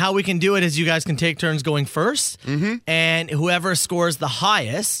 And how we can do it is you guys can take turns going first. Mm-hmm. And whoever scores the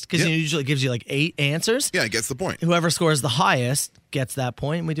highest, because Yep. it usually gives you like 8 answers. Yeah, it gets the point. Whoever scores the highest gets that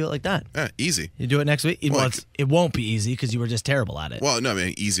point, and we do it like that. Yeah, easy. You do it next week? Well, It won't be easy because you were just terrible at it. Well, no, I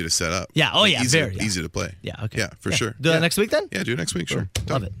mean, easy to set up. Yeah, oh, yeah, easy, very, yeah. easy to play. Yeah, okay. Yeah, for sure. Do that next week then? Yeah, do it next week, sure.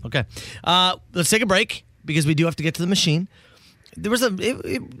 Love it. Okay. Let's take a break because we do have to get to the machine. There was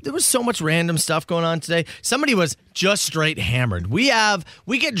there was so much random stuff going on today. Somebody was just straight hammered. We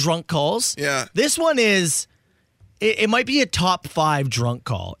get drunk calls. Yeah. This one is it might be a top 5 drunk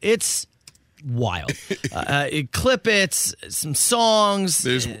call. It's wild. Clip it, some songs.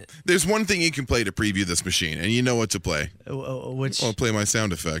 There's one thing you can play to preview this machine, and you know what to play. Which? I'll play my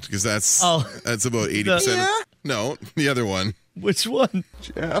sound effect because that's about 80%. Yeah? No, the other one. Which one?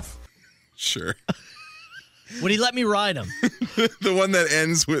 Jeff. Sure. Would he let me ride him? The one that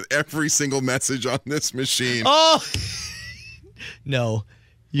ends with every single message on this machine. Oh! No,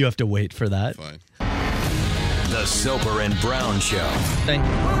 you have to wait for that. Fine. The Soper and Brown Show. Thank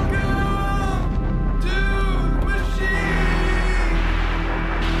you.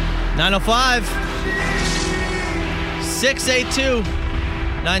 905 682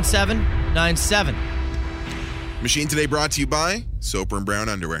 9797. Machine today brought to you by Soper and Brown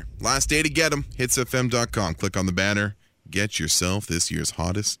Underwear. Last day to get them. Hitsfm.com. Click on the banner. Get yourself this year's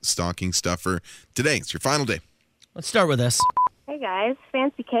hottest stocking stuffer. Today, it's your final day. Let's start with this. Hey guys,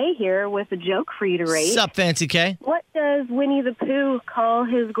 Fancy K here with a joke for you to rate. Sup, Fancy K? What does Winnie the Pooh call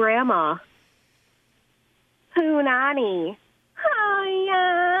his grandma? Poonani.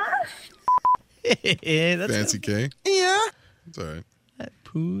 Oh, yeah. That's Fancy K? Yeah. It's all right.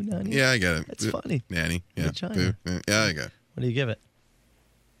 Poonani? Yeah, I get it. That's funny. Nanny. Yeah. Vagina. Yeah, I got it. What do you give it?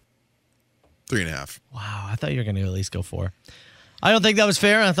 3.5. Wow, I thought you were going to at least go 4. I don't think that was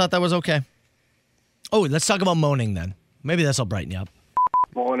fair. I thought that was okay. Oh, let's talk about moaning then. Maybe this will brighten you up.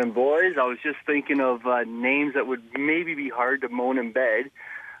 Morning, boys. I was just thinking of names that would maybe be hard to moan in bed.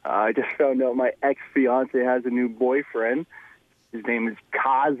 I just found out my ex-fiance has a new boyfriend. His name is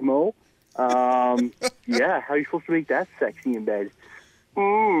Cosmo. Yeah, how are you supposed to make that sexy in bed?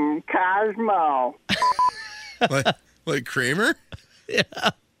 Cosmo. Like Kramer? Yeah.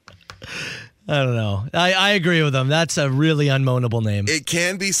 I don't know. I agree with him. That's a really unmoanable name. It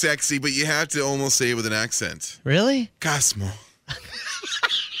can be sexy, but you have to almost say it with an accent. Really? Cosmo.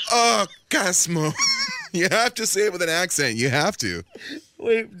 Oh, Cosmo. You have to say it with an accent. You have to.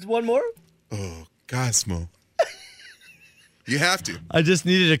 Wait, one more? Oh, Cosmo. You have to. I just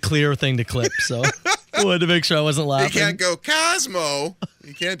needed a clear thing to clip, so I wanted to make sure I wasn't laughing. You can't go, Cosmo.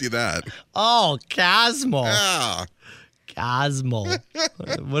 You can't do that. Oh, Cosmo. Ah. Cosmo.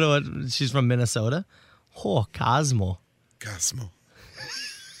 what? She's from Minnesota? Oh, Cosmo. Cosmo.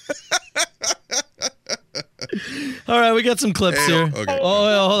 All right, we got some clips here. Okay.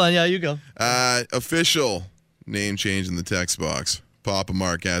 Oh, hold on. Yeah, you go. Official name change in the text box. Papa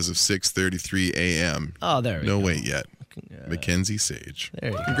Mark as of 6:33 a.m. Oh, there we go. No wait yet. Mackenzie Sage.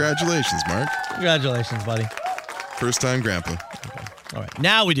 There you go. Congratulations, Mark. Congratulations, buddy. First time grandpa. Okay. All right,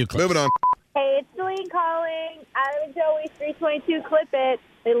 now we do clips. Moving on. Hey, it's Celine calling. Adam and Joey, 322, clip it.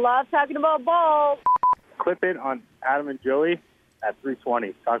 They love talking about balls. Clip it on Adam and Joey at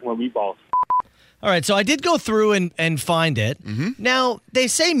 320, talking about meatballs. All right, so I did go through and find it. Mm-hmm. Now, they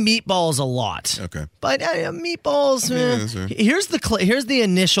say meatballs a lot. Okay. But meatballs, Yeah, sure. here's the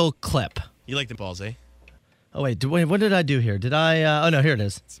initial clip. You like the balls, eh? Oh, wait, what did I do here? Did I? Oh, no, here it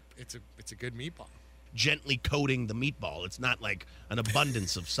is. It's a good meatball. Gently coating the meatball. It's not like an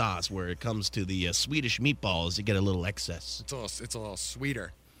abundance of sauce where it comes to the Swedish meatballs, you get a little excess. It's a little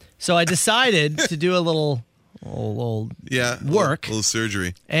sweeter. So I decided to do a little work. A little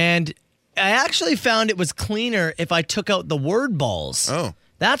surgery. And I actually found it was cleaner if I took out the word balls. Oh.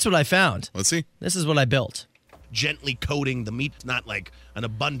 That's what I found. Let's see. This is what I built. Gently coating the meat, not like an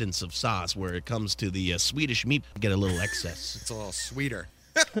abundance of sauce where it comes to the Swedish meat, you get a little excess. It's a little sweeter.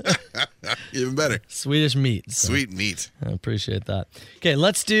 Even better. Swedish meat. So Sweet meat. I appreciate that. Okay,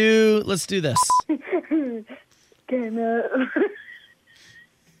 let's do this. I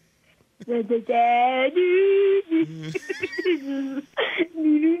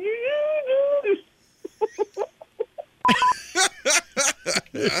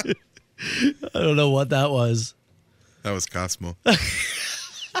don't know what that was. That was Cosmo.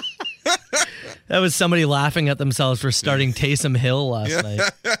 That was somebody laughing at themselves for starting Taysom Hill last night.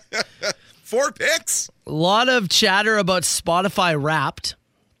 4 picks. A lot of chatter about Spotify Wrapped.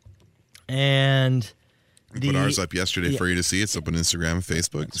 And we put ours up yesterday for you to see. It's up on Instagram and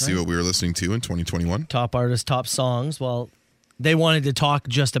Facebook to see what we were listening to in 2021. Top artists, top songs. Well, they wanted to talk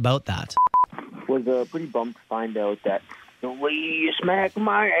just about that. Was pretty bummed to find out that The Way You Smack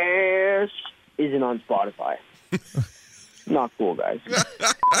My Ass isn't on Spotify. Not cool, guys.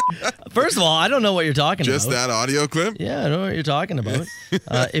 First of all, I don't know what you're talking about. Just that audio clip? Yeah, I know what you're talking about.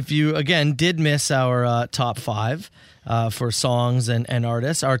 If you, again, did miss our top 5 for songs and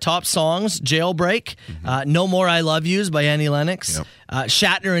artists, our top songs, Jailbreak, No More I Love Yous by Annie Lennox,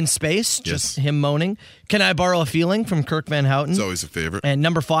 Shatner in Space, just him moaning, Can I Borrow a Feeling from Kirk Van Houten. It's always a favorite. And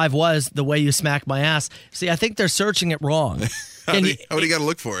number 5 was The Way You Smack My Ass. See, I think they're searching it wrong. How do you got to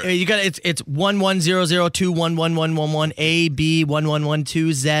look for it? You got it's 1100211111 A B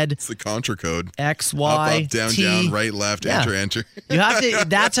 1112 Z. It's the contra code. X Y up, down, T. down, right, left, enter. You have to.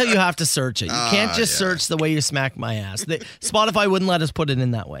 That's how you have to search it. You can't just search The Way You Smack My Ass. Spotify wouldn't let us put it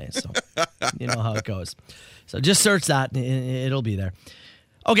in that way, so you know how it goes. So just search that; it'll be there.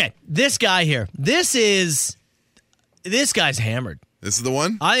 Okay, this guy here. This guy's hammered. This is the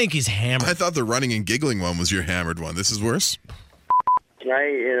one? I think he's hammered. I thought the running and giggling one was your hammered one. This is worse.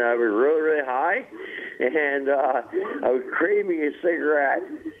 I was really, really high, and I was craving a cigarette,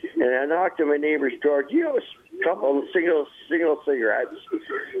 and I knocked on my neighbor's door. Do you have a couple of single cigarettes?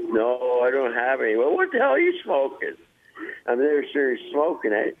 No, I don't have any. Well, what the hell are you smoking? I'm there, sir,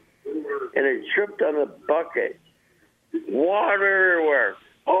 smoking it, and it tripped on the bucket. Water everywhere.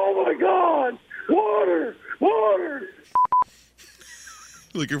 Oh, my God. Water.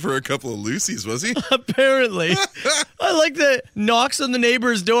 Looking for a couple of Lucy's, was he? Apparently. I like the knocks on the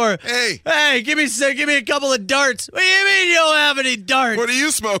neighbor's door. Hey, give me a couple of darts. What do you mean you don't have any darts? What are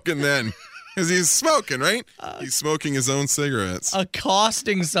you smoking then? Because he's smoking, right? He's smoking his own cigarettes.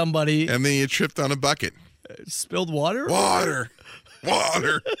 Accosting somebody. And then you tripped on a bucket. Spilled water? Water.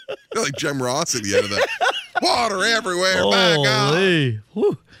 Like Jim Ross at the end of that. Water everywhere. Holy. My God.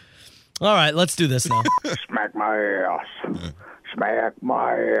 Whew. All right, let's do this now. Smack my ass. Smack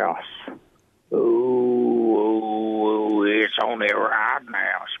my ass. Ooh, it's only right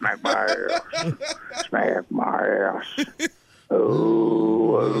now. Smack my ass. Smack my ass.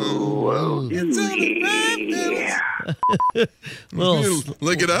 Ooh, yeah.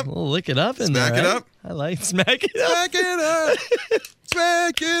 Lick it up. Lick it up in smack there. Smack it up. I like smack it up. Smack it up.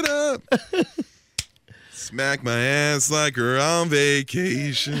 Smack it up. Smack my ass like we're on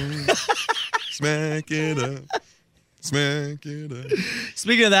vacation. Smack it up. Smack it up.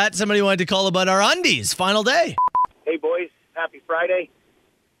 Speaking of that, somebody wanted to call about our undies. Final day. Hey, boys. Happy Friday.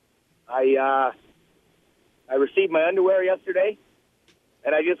 I received my underwear yesterday,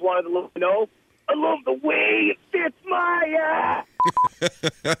 and I just wanted to let you know I love the way it fits my ass.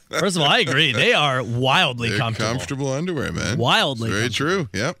 First of all, I agree. They are wildly comfortable. Comfortable underwear, man. Wildly Very true.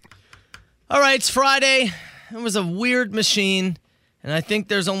 Yep. All right, it's Friday. It was a weird machine, and I think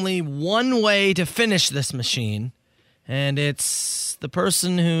there's only one way to finish this machine, and it's the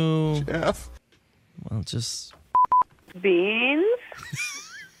person who... Jeff? Well, just... Beans?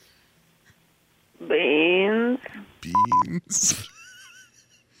 Beans? Beans.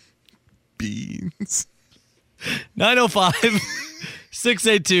 Beans.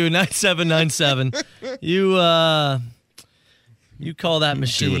 905-682-9797. You call that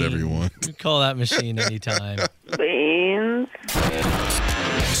machine. Do whatever you want. You call that machine anytime. Beans.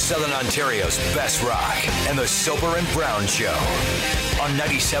 Southern Ontario's best rock and the Soper and Brown Show on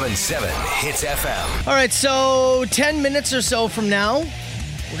 97.7 Hits FM. All right, so 10 minutes or so from now,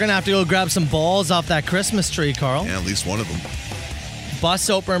 we're going to have to go grab some balls off that Christmas tree, Carl. Yeah, at least one of them. Bus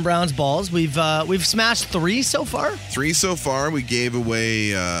Soper and Brown's balls. We've smashed 3 so far. 3 so far. We gave away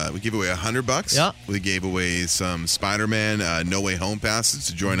 $100. Yeah. We gave away some Spider-Man No Way Home passes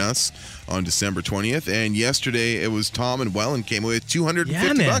to join us on December 20th. And yesterday it was Tom and Welland came away with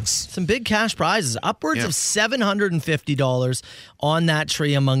 $250. Some big cash prizes. Upwards of $750 on that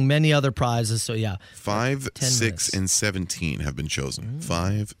tree among many other prizes. So, yeah. 5, 6, and 17 have been chosen.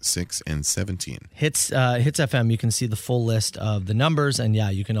 5, 6, and 17. Hits FM, you can see the full list of the numbers. And,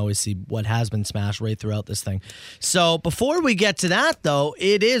 yeah, you can always see what has been smashed right throughout this thing. So, before we get to that, though,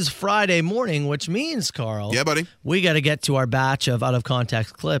 it is Friday morning, which means, Carl. Yeah, buddy. We got to get to our batch of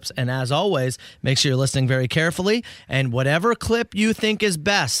out-of-context clips. And as always, make sure you're listening very carefully. And whatever clip you think is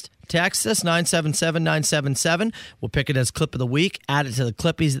best, text us 977-977. We'll pick it as clip of the week, add it to the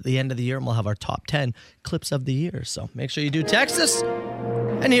Clippies at the end of the year, and we'll have our top 10 clips of the year. So make sure you do text us.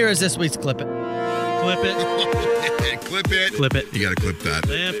 And here is this week's Clip It. Clip it. Clip it. Clip it. You got to clip that.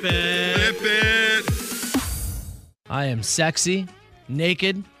 Clip it. Clip it. I am sexy,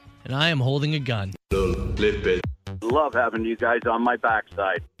 naked, and I am holding a gun. Clip it. Love having you guys on my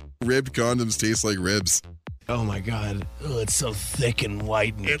backside. Ribbed condoms taste like ribs. Oh, my God. Oh, it's so thick and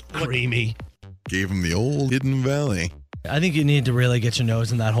white and creamy. Gave him the old Hidden Valley. I think you need to really get your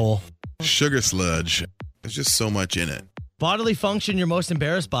nose in that hole. Sugar sludge. There's just so much in it. Bodily function you're most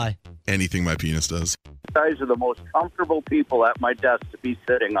embarrassed by. Anything my penis does. You guys are the most comfortable people at my desk to be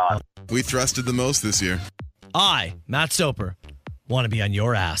sitting on. We thrusted the most this year. I, Matt Soper, want to be on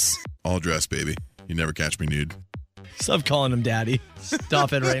your ass. All dressed, baby. You never catch me nude. Stop calling him daddy.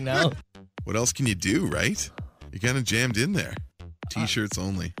 Stop it right now. What else can you do, right? You kind of jammed in there. T-shirts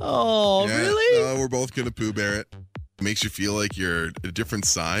only. Oh, yeah. Really? We're both going to Pooh Bear it. Makes you feel like you're a different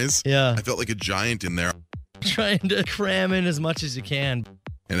size. Yeah. I felt like a giant in there. Trying to cram in as much as you can.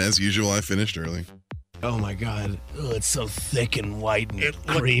 And as usual, I finished early. Oh, my God. Oh, it's so thick and white and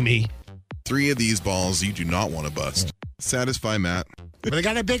creamy. 3 of these balls you do not want to bust. Satisfy Matt. But they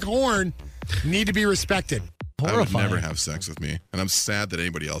got a big horn. Need to be respected. Horrifying. I would never have sex with me. And I'm sad that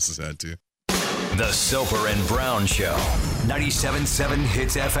anybody else has had to. The Soper and Brown Show. 97.7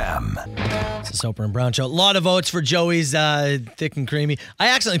 Hits FM. It's the Soper and Brown Show. A lot of votes for Joey's thick and creamy. I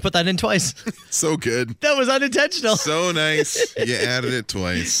accidentally put that in twice. So good. That was unintentional. So nice. You added it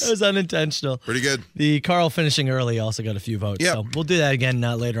twice. That was unintentional. Pretty good. The Carl finishing early also got a few votes. Yep. So we'll do that again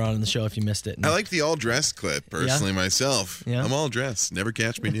later on in the show if you missed it. I like the all dressed clip personally myself. Yeah. I'm all dressed. Never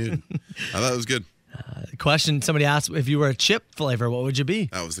catch me nude. I thought it was good. Question somebody asked, if you were a chip flavor, what would you be?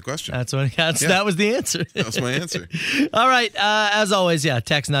 That was the question. That was the answer. That was my answer. All right. As always,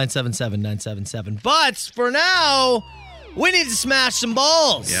 text 977-977. But for now, we need to smash some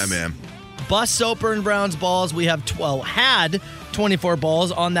balls. Yeah, man. Bus Soper and Brown's balls. We have had 24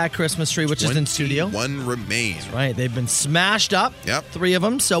 balls on that Christmas tree, which is in studio. 1 remain. That's right. They've been smashed up. Yep. 3 of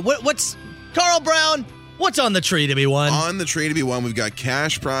them. So what's Carl Brown? What's on the tree to be won? On the tree to be won, we've got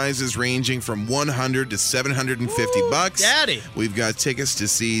cash prizes ranging from $100 to $750. Daddy. We've got tickets to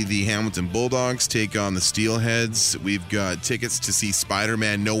see the Hamilton Bulldogs take on the Steelheads. We've got tickets to see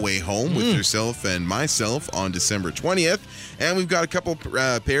Spider-Man No Way Home with yourself and myself on December 20th. And we've got a couple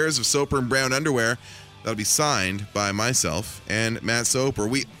pairs of Soper and Brown underwear that'll be signed by myself and Matt Soper.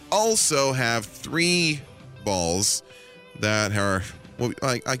 We also have 3 balls that are,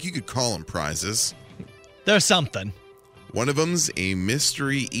 like you could call them prizes. There's something. One of them's a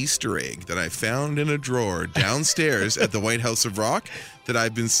mystery Easter egg that I found in a drawer downstairs at the White House of Rock that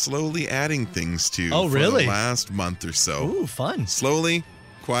I've been slowly adding things to for the last month or so. Ooh, fun. Slowly,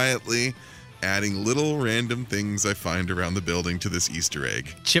 quietly adding little random things I find around the building to this Easter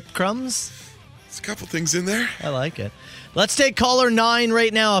egg. Chip crumbs? There's a couple things in there. I like it. Let's take caller 9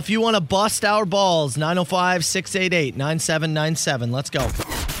 right now. If you want to bust our balls, 905-688-9797. Let's go.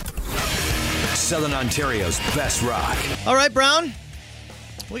 Southern Ontario's best rock. All right, Brown.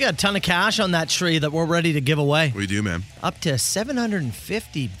 We got a ton of cash on that tree that we're ready to give away. We do, man. Up to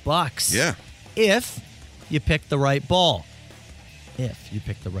 $750. Yeah. If you pick the right ball. If you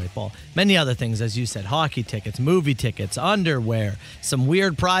pick the right ball. Many other things, as you said. Hockey tickets, movie tickets, underwear. Some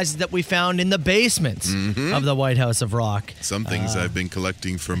weird prizes that we found in the basements of the White House of Rock. Some things I've been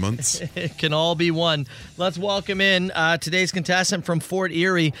collecting for months. It can all be won. Let's welcome in today's contestant from Fort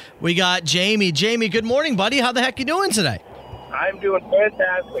Erie. We got Jamie. Jamie, good morning, buddy. How the heck you doing today? I'm doing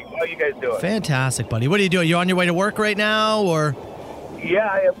fantastic. How you guys doing? Fantastic, buddy. What are you doing? You on your way to work right now, or? Yeah,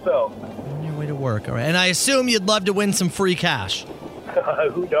 I am so. On your way to work, all right. And I assume you'd love to win some free cash.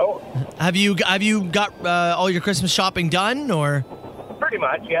 Who don't? Have you got all your Christmas shopping done, or? Pretty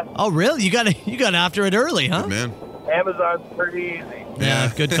much, yeah. Oh, really? You got after it early, huh? Good man. Amazon's pretty easy.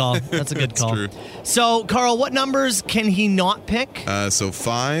 Yeah, good call. That's a good call. True. So, Carl, what numbers can he not pick? So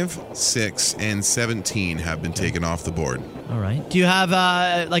 5, 6, and 17 have been taken off the board. All right. Do you have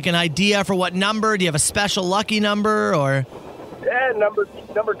like an idea for what number? Do you have a special lucky number, or? Yeah, number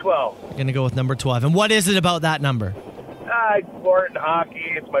 12. You're going to go with number 12. And what is it about that number? Sport and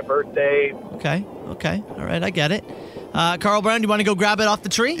hockey. It's my birthday. Okay. All right, I get it. Carl Brown, do you want to go grab it off the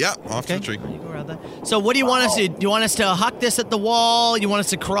tree? Yeah, off the tree. You go grab that. So what do you want us to do? Do you want us to huck this at the wall? You want us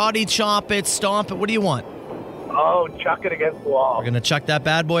to karate chop it, stomp it? What do you want? Oh, chuck it against the wall. We're going to chuck that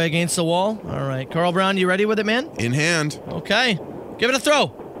bad boy against the wall? All right. Carl Brown, you ready with it, man? In hand. Okay. Give it a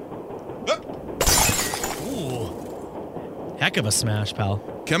throw. Ooh. Heck of a smash, pal.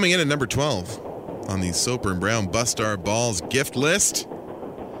 Coming in at number 12 on the Soper and Brown Bustar Balls gift list.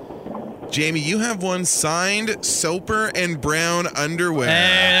 Jamie, you have one signed Soper and Brown underwear.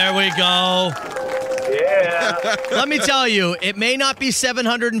 Hey, there we go. Yeah. Let me tell you, it may not be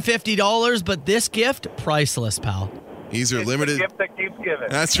 $750, but this gift, priceless, pal. These are It's limited. the gift that keeps giving.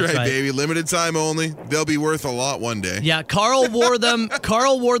 That's right, baby. Limited time only. They'll be worth a lot one day. Yeah, Carl wore them.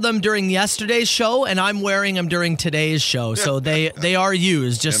 Carl wore them during yesterday's show, and I'm wearing them during today's show. So they are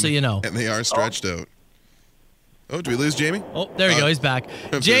used, just so you know. And they are stretched out. Oh, did we lose Jamie? Oh, there you go. He's back.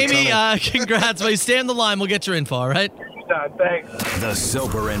 Jamie, congrats. Well, you stay on the line. We'll get your info, all right? Done. Thanks. The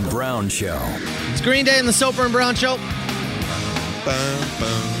Soper and Brown Show. It's Green Day and the Soper and Brown Show.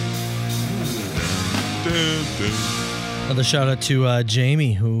 Another shout out to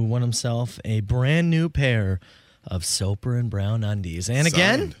Jamie, who won himself a brand new pair of Soper and Brown undies. And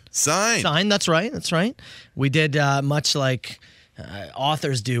again, signed. That's right. We did much like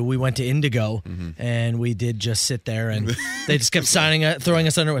authors do. We went to Indigo, and we did just sit there, and they just kept throwing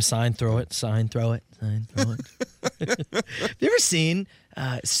us under with sign, throw it, sign, throw it, sign, throw it. Have you ever seen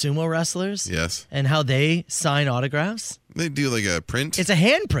sumo wrestlers? Yes. And how they sign autographs? They do like a print. It's a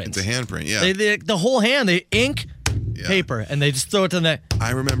handprint. It's a handprint, yeah. They the whole hand, they ink paper, and they just throw it to the neck.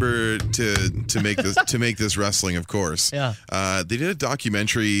 I remember to make this wrestling, of course. Yeah. They did a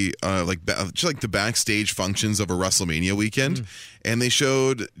documentary, just like the backstage functions of a WrestleMania weekend, and they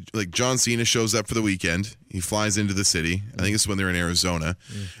showed like John Cena shows up for the weekend. He flies into the city. I think it's when they're in Arizona,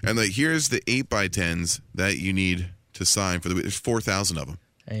 and like here's the 8x10s that you need to sign for the week. There's 4,000 of them.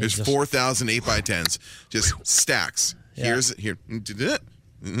 There's 4,000 8x10s, just stacks. Yeah. Here.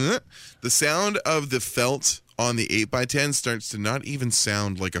 The sound of the felt on the 8x10 starts to not even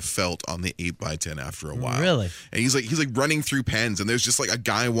sound like a felt on the 8x10 after a while. Really? And he's like running through pens, and there's just like a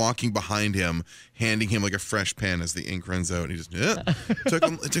guy walking behind him, handing him like a fresh pen as the ink runs out. And he just it took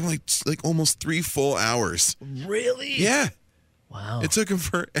him like almost 3 full hours. Really? Yeah. Wow. It took him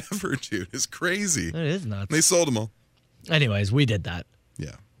forever, dude. It's crazy. It is nuts. They sold them all. Anyways, we did that.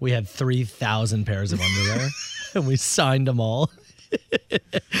 Yeah. We had 3,000 pairs of underwear, and we signed them all.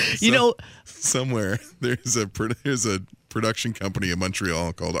 Somewhere there's a production company in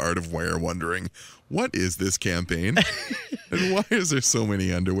Montreal called Art of Wear wondering, what is this campaign? And why is there so many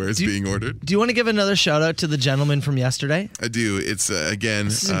underwears being ordered? Do you want to give another shout out to the gentleman from yesterday? I do. It's again,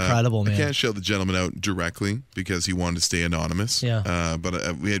 this is incredible, man. I can't shout the gentleman out directly because he wanted to stay anonymous. Yeah.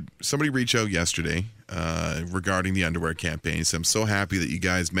 But we had somebody reach out yesterday regarding the underwear campaign. So I'm so happy that you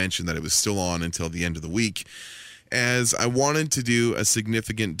guys mentioned that it was still on until the end of the week, as I wanted to do a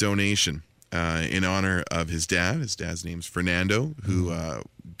significant donation in honor of his dad. His dad's name's Fernando, who,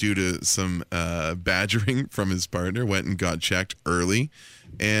 due to some badgering from his partner, went and got checked early.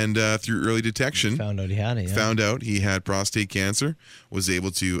 And through early detection, found out he had prostate cancer, was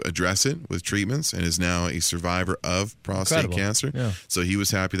able to address it with treatments, and is now a survivor of prostate cancer. Yeah. So he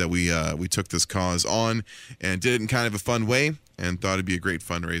was happy that we took this cause on and did it in kind of a fun way, and thought it'd be a great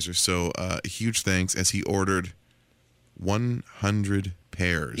fundraiser. So a huge thanks, as he ordered 100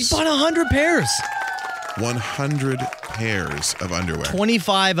 pairs. He bought 100 pairs. 100 pairs of underwear.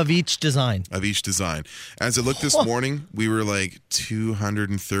 25 of each design. As I looked this morning, we were like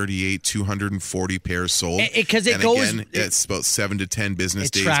 238, 240 pairs sold. Because it's about 7 to 10 business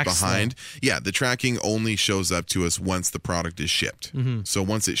days behind. Though. Yeah, the tracking only shows up to us once the product is shipped. So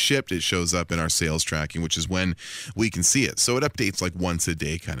once it's shipped, it shows up in our sales tracking, which is when we can see it. So it updates like once a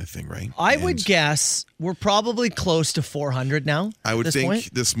day kind of thing, right? I would guess we're probably close to 400 now. I would think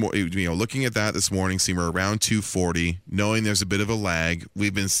point. this morning, looking at that this morning, seeing we're around 240, knowing there's a bit of a lag.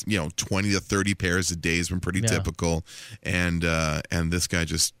 We've been, 20 to 30 pairs a day has been pretty typical. And this guy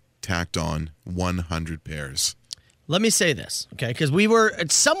just tacked on 100 pairs. Let me say this, okay? Because we were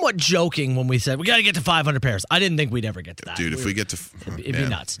somewhat joking when we said we got to get to 500 pairs. I didn't think we'd ever get to that. Dude, if we get to... It'd be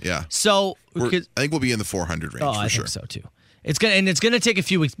nuts. Yeah. So... I think we'll be in the 400 range for sure. I think so too. It's gonna take a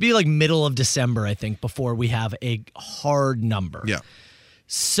few weeks. Be like middle of December, I think, before we have a hard number. Yeah.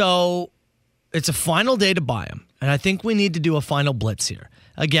 So it's a final day to buy them, and I think we need to do a final blitz here.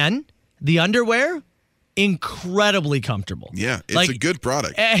 Again, the underwear, incredibly comfortable. Yeah, it's a good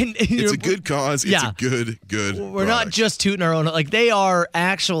product. And it's a good cause. It's a good We're not just tooting our own. Like, they are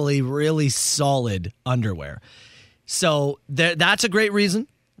actually really solid underwear. So that's a great reason.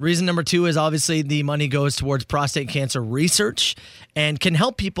 Reason number 2 is obviously the money goes towards prostate cancer research and can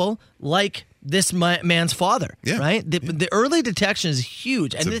help people like this man's father. Yeah. Right? The early detection is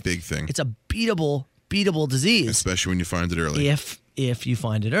huge. It's a big thing. It's a beatable disease. Especially when you find it early. If you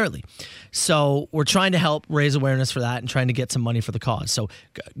find it early. So we're trying to help raise awareness for that and trying to get some money for the cause. So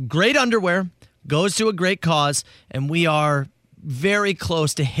great underwear goes to a great cause, and we are very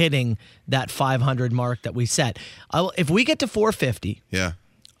close to hitting that 500 mark that we set. If we get to 450,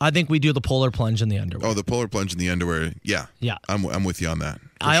 I think we do the polar plunge in the underwear. Oh, the polar plunge in the underwear. Yeah. Yeah. I'm with you on that.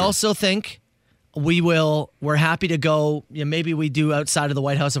 I also think we're happy to go, maybe we do outside of the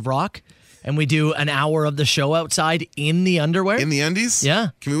White House of Rock. And we do an hour of the show outside in the underwear. In the undies? Yeah.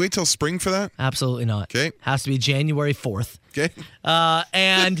 Can we wait till spring for that? Absolutely not. Okay. Has to be January 4th. Okay.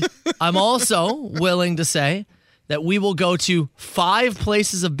 And I'm also willing to say that we will go to 5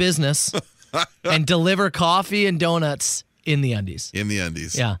 places of business and deliver coffee and donuts in the undies. In the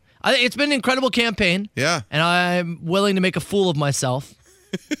undies. Yeah. It's been an incredible campaign. Yeah. And I'm willing to make a fool of myself.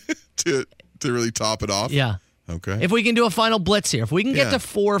 to really top it off? Yeah. Okay. If we can do a final blitz here, if we can get to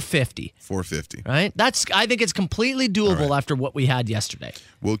 450. 450. Right? I think it's completely doable after what we had yesterday.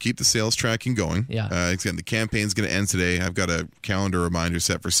 We'll keep the sales tracking going. Yeah. Again, the campaign's going to end today. I've got a calendar reminder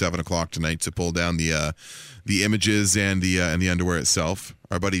set for 7 o'clock tonight to pull down the images and the underwear itself.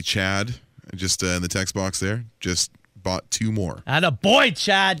 Our buddy Chad, just in the text box there, just bought 2 more. Atta boy,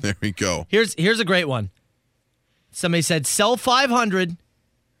 Chad. There we go. Here's a great one. Somebody said sell 500.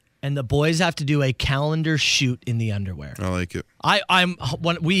 And the boys have to do a calendar shoot in the underwear. I like it.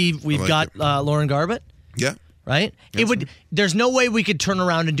 We've got Lauren Garbutt. Yeah. Right? There's no way we could turn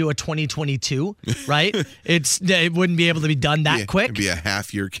around and do a 2022, right? It wouldn't be able to be done that quick. It'd be a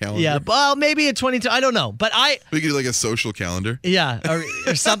half-year calendar. Yeah, well, maybe a 22. I don't know, but we could do like a social calendar. Yeah,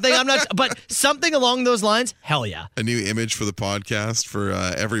 or something. I'm not, but something along those lines. Hell yeah. A new image for the podcast for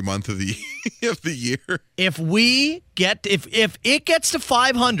every month of the year. If it gets to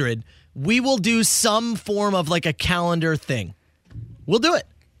 500, we will do some form of like a calendar thing. We'll do it.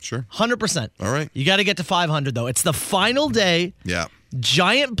 Sure. 100%. All right. You got to get to 500, though. It's the final day. Yeah.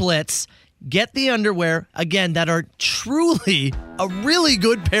 Giant blitz. Get the underwear, again, that are truly a really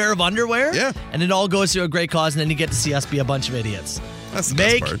good pair of underwear. Yeah. And it all goes to a great cause, and then you get to see us be a bunch of idiots. That's the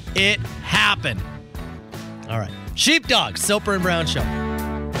best part. Make it happen. All right. Sheepdog, Soper and Brown Show.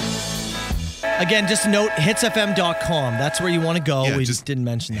 Again, just a note, hitsfm.com. That's where you want to go. Yeah, we just didn't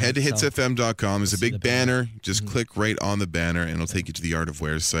mention that. Head to hitsfm.com. There's a big banner. Just click right on the banner, and it'll take you to the Art of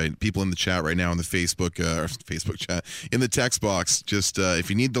Wear site. People in the chat right now in the Facebook chat, in the text box, just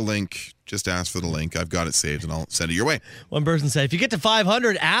if you need the link, just ask for the link. I've got it saved, and I'll send it your way. One person said, if you get to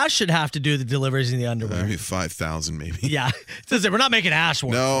 500, Ash should have to do the deliveries in the underwear. 5,000 maybe. Yeah. We're not making Ash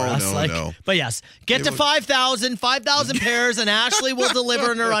work for us. No. But yes, get to 5,000 pairs, and Ashley will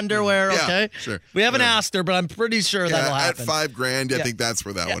deliver in her underwear, okay? Yeah, sure. We haven't asked her, but I'm pretty sure that'll happen. At $5,000, I think that's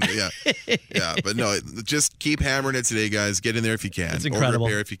for that one. Yeah. But no, just keep hammering it today, guys. Get in there if you can. It's incredible.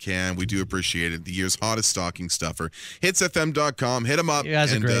 Order a pair if you can. We do appreciate it. The year's hottest stocking stuffer. Hitsfm.com. Hit them up. You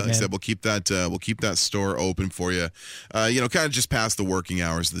guys are great, man. We'll keep that store open for you. Kind of just past the working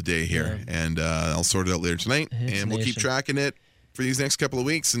hours of the day here, and I'll sort it out later tonight, and we'll keep tracking it for these next couple of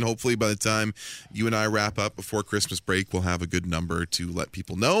weeks, and hopefully by the time you and I wrap up before Christmas break, we'll have a good number to let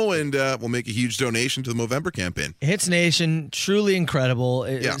people know, and we'll make a huge donation to the Movember campaign. Hits Nation, truly incredible.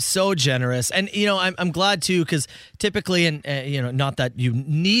 It's so generous. And, I'm glad, too, because typically, and not that you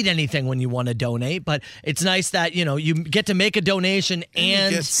need anything when you want to donate, but it's nice that, you get to make a donation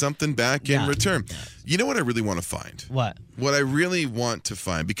and you get something back in return. Yeah. You know what I really want to find? What? What I really want to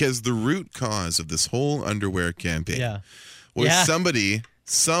find, because the root cause of this whole underwear campaign was somebody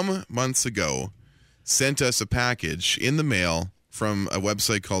some months ago sent us a package in the mail from a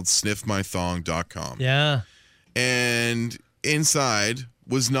website called sniffmythong.com. Yeah. And inside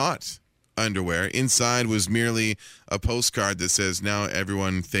was not underwear. Inside was merely a postcard that says, now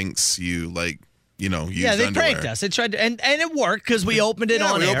everyone thinks you use they underwear. pranked us. They tried to, and it worked because we opened it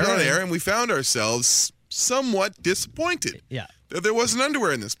on air. We opened it on air, and we found ourselves somewhat disappointed that there wasn't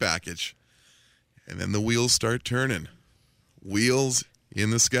underwear in this package. And then the wheels start turning. Wheels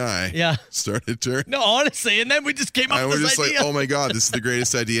in the sky started turning. No, honestly, and then we just came up with this idea. Like, oh my God, this is the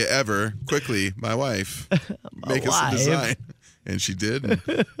greatest idea ever. Quickly, my wife, make us a design. And she did,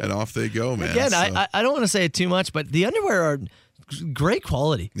 and off they go, man. Again, I don't want to say it too much, but the underwear are great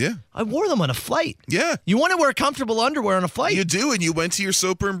quality. Yeah. I wore them on a flight. Yeah. You want to wear comfortable underwear on a flight? You do, and you went to your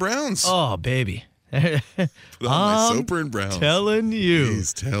Soper and Browns. Oh, baby. Put on my Soper and Browns. Telling you.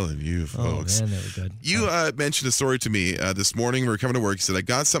 He's telling you, folks. Oh, man, they were good. You mentioned a story to me this morning. We were coming to work. You said, I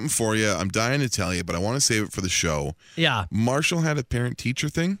got something for you. I'm dying to tell you, but I want to save it for the show. Yeah. Marshall had a parent-teacher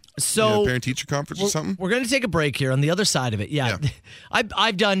thing? So, parent-teacher conference or something? We're going to take a break here on the other side of it. Yeah.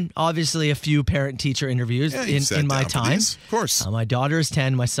 I've done, obviously, a few parent-teacher interviews in my time. Of course. My daughter is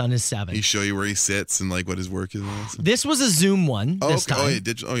 10. My son is 7. He show you where he sits and like what his work is? This was a Zoom one this time.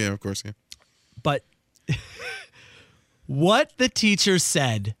 Oh, yeah, of course, yeah. But what the teacher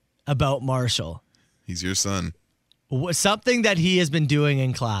said about Marshall. He's your son. Something that he has been doing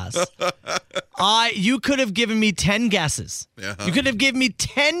in class. You could have given me 10 guesses. Uh-huh. You could have given me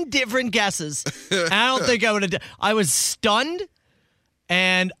 10 different guesses. I don't think I would have. I was stunned,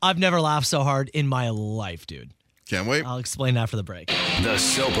 and I've never laughed so hard in my life, dude. Can't wait. I'll explain after the break. The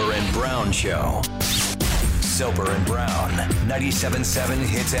Soper and Brown Show. Soper and Brown, 97.7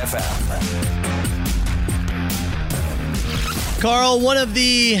 Hits FM. Carl, one of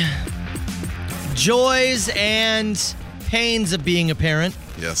the joys and pains of being a parent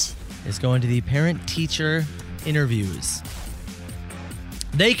is going to the parent-teacher interviews.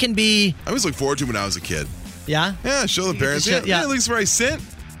 They can be... I always look forward to when I was a kid. Yeah? Yeah, show the parents. Yeah, at least where I sit.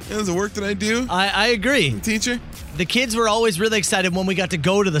 There's the work that I do. I agree. Teacher. The kids were always really excited when we got to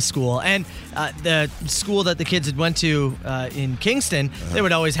go to the school. And the school that the kids had went to in Kingston, they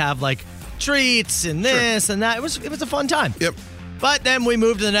would always have like treats and this and that. It was a fun time. Yep. But then we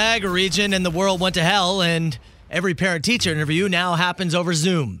moved to the Niagara region and the world went to hell, and every parent-teacher interview now happens over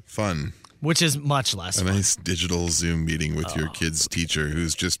Zoom. Fun. Which is much less fun. A nice digital Zoom meeting with your kid's teacher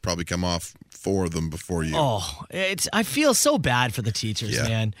who's just probably come off 4 of them before you. Oh, I feel so bad for the teachers,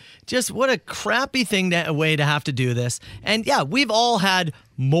 man. Just what a crappy way to have to do this. And yeah, we've all had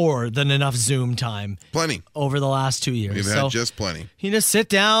more than enough Zoom time. Plenty. Over the last 2 years. We've had just plenty. You just sit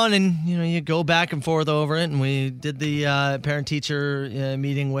down and, you go back and forth over it. And we did the parent-teacher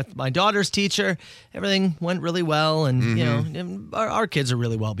meeting with my daughter's teacher. Everything went really well. And, our kids are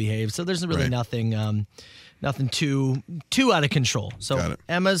really well behaved. So there's really nothing too out of control. So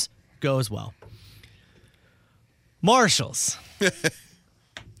Emma's goes well. Marshall's.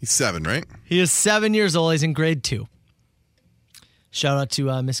 He's 7, right? He is 7 years old. He's in grade 2. Shout out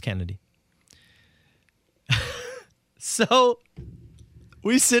to Miss Kennedy. So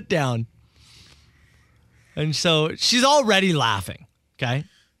we sit down. And so she's already laughing. Okay?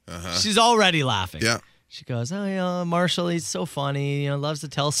 She's already laughing. Yeah. She goes, Marshall, he's so funny. Loves to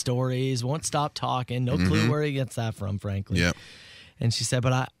tell stories. Won't stop talking. No clue where he gets that from, frankly. Yeah. And she said,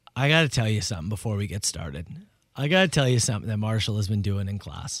 but I got to tell you something before we get started. I got to tell you something that Marshall has been doing in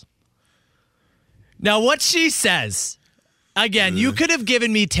class. Now, what she says, again, you could have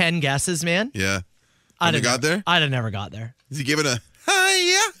given me 10 guesses, man. Yeah. I'd have got there? I'd have never got there. Is he giving a,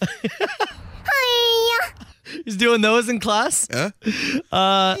 hi-ya? Hi-ya. He's doing those in class? Yeah?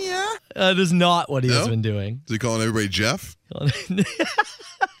 That is not what he has been doing. Is he calling everybody Jeff?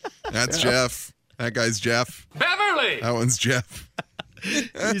 That's Jeff. That guy's Jeff. Beverly! That one's Jeff.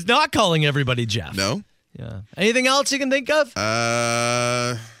 He's not calling everybody Jeff. No? Yeah. Anything else you can think of?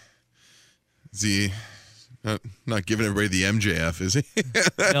 Is he not giving everybody the MJF, is he?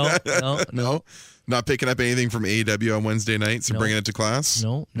 No. Not picking up anything from AEW on Wednesday nights and bringing it to class?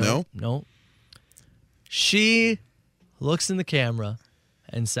 No. She looks in the camera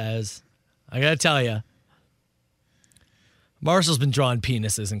and says, I got to tell you, Marshall's been drawing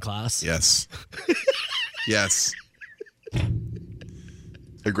penises in class. Yes. Yes.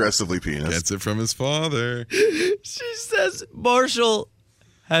 Aggressively penis. Gets it from his father. She says Marshall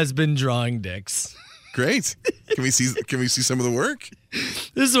has been drawing dicks. Great. Can we see some of the work?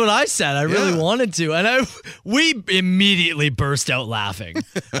 This is what I said. I really wanted to. And we immediately burst out laughing.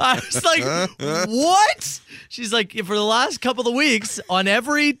 I was like, what? She's like, for the last couple of weeks, on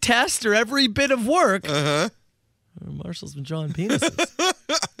every test or every bit of work, Marshall's been drawing penises.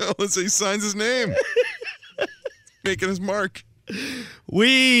 Let's say he signs his name. Making his mark.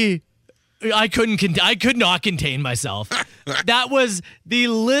 I could not contain myself. That was the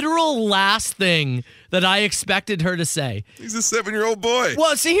literal last thing that I expected her to say. He's a 7-year-old boy.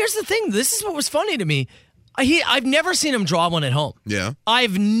 Well, see, here's the thing. This is what was funny to me. I've never seen him draw one at home. Yeah.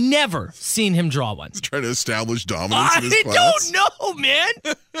 I've never seen him draw one. He's trying to establish dominance in his class. I don't know, man.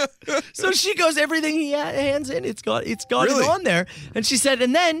 So she goes, everything he hands in, it's got it on there. And she said,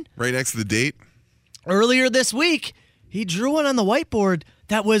 and then right next to the date. Earlier this week, he drew one on the whiteboard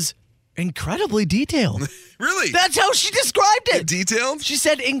that was incredibly detailed. Really? That's how she described it. Detailed? She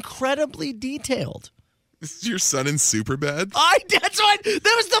said incredibly detailed. Is your son in Superbad? That's right.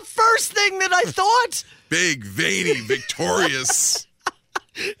 That was the first thing that I thought. Big, veiny, victorious.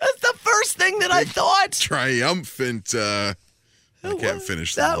 That's the first thing that I thought. Triumphant. I can't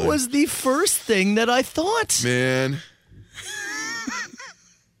finish that. That was the first thing that I thought. Man.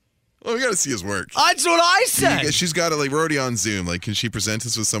 Well, we got to see his work. That's what I said. She's got it. Like, we're already on Zoom. Like, can she present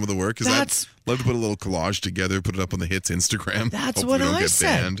us with some of the work? Because I'd love to put a little collage together, put it up on the Hits Instagram. That's what I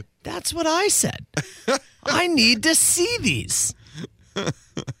said. Banned. That's what I said. I need to see these.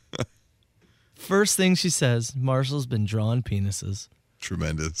 First thing she says, Marshall's been drawing penises.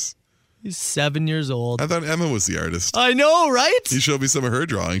 Tremendous. He's 7 years old. I thought Emma was the artist. I know, right? You showed me some of her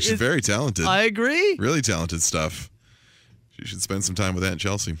drawings. She's very talented. I agree. Really talented stuff. You should spend some time with Aunt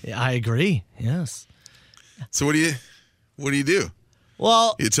Chelsea. Yeah, I agree. Yes. So what do you do?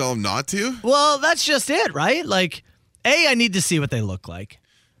 Well, you tell them not to? Well, that's just it, right? Like, I need to see what they look like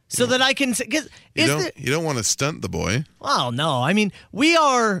so that I can. You don't want to stunt the boy. Well, no. I mean, we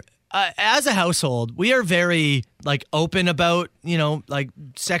are as a household, we are very like open about like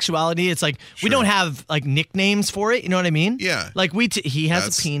sexuality. It's like we don't have like nicknames for it. You know what I mean? Yeah. Like he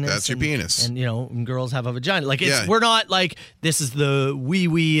has a penis. That's your penis. And and girls have a vagina. Like we're not like this is the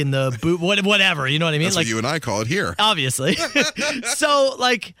wee and the boot whatever. You know what I mean? That's like what you and I call it here. Obviously. So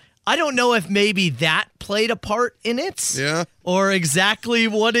like I don't know if maybe that played a part in it. Yeah. Or exactly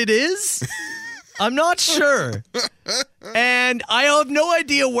what it is. I'm not sure. And I have no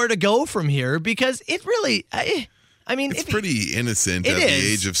idea where to go from here because it really, I mean, it's pretty innocent at the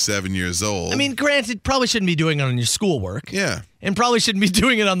age of 7 years old. I mean, granted, probably shouldn't be doing it on your schoolwork. Yeah. And probably shouldn't be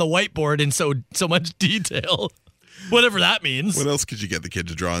doing it on the whiteboard in so much detail. Whatever that means. What else could you get the kid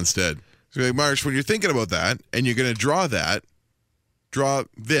to draw instead? So like, Marsh, when you're thinking about that and you're going to draw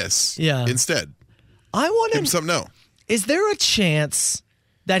this instead. I want him something else. Is there a chance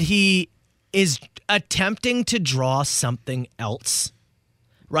that he is attempting to draw something else?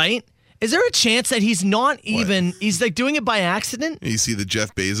 Right? Is there a chance that he's not even, he's like doing it by accident? You see the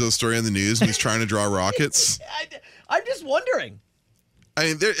Jeff Bezos story on the news and he's trying to draw rockets? I'm just wondering. I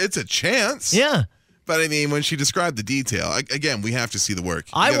mean, it's a chance. Yeah. But I mean, when she described the detail, again, we have to see the work.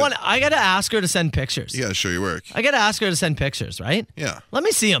 I got to ask her to send pictures. You got to show your work. I got to ask her to send pictures, right? Yeah. Let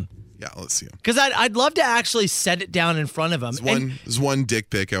me see them. Yeah, let's see them. Because I'd love to actually set it down in front of him. There's one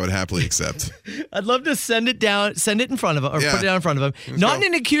dick pic I would happily accept. I'd love to send it in front of him, or put it down in front of him. Not in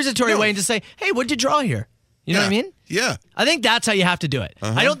an accusatory way and just say, hey, what'd you draw here? You know what I mean? Yeah. I think that's how you have to do it.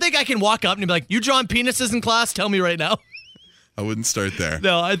 I don't think I can walk up and be like, you drawing penises in class? Tell me right now. I wouldn't start there.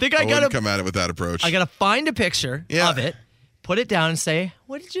 No, I think I gotta come at it with that approach. I gotta find a picture of it, put it down and say,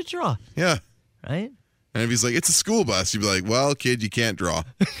 what did you draw? Yeah. Right? And if he's like, it's a school bus, you'd be like, well, kid, you can't draw.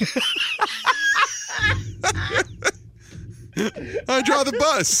 I draw the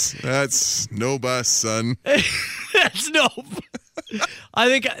bus. That's no bus, son. That's no. I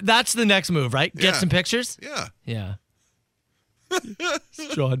think that's the next move, right? Get some pictures? Yeah. Yeah.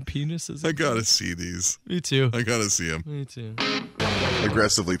 Drawing penises. I gotta see these. Me too. I gotta see them. Me too.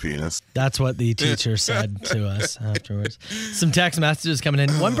 Aggressively penis. That's what the teacher said to us afterwards. Some text messages coming in.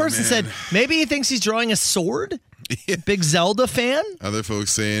 One person said maybe he thinks he's drawing a sword. Yeah. Big Zelda fan. Other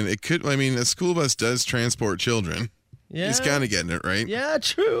folks saying it could. I mean, a school bus does transport children. Yeah. He's kind of getting it right. Yeah,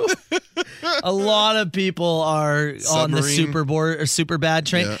 true. A lot of people are on the Superbad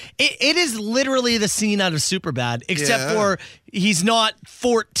train. Yeah. It is literally the scene out of Superbad, except for he's not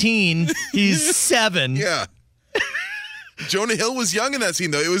 14, he's 7. Yeah. Jonah Hill was young in that scene,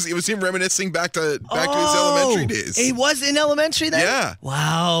 though. It was him reminiscing back to his elementary days. He was in elementary then? Yeah.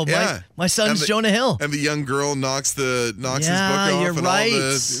 Wow. My son's Jonah Hill. And the young girl knocks his book off. You're and right.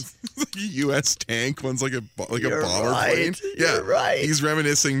 All the U.S. tank. One's like a bomber right. plane. Yeah. You're right. He's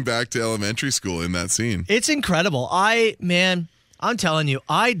reminiscing back to elementary school in that scene. It's incredible. I'm telling you,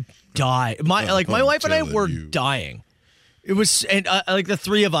 I die. My wife and I were dying. It was like the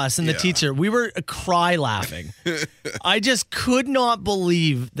three of us and the teacher. We were cry laughing. I just could not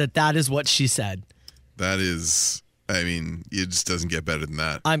believe that is what she said. That is, I mean, it just doesn't get better than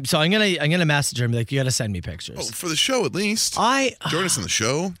that. I'm gonna message her and be like, you got to send me pictures. Oh, for the show at least. Join us on the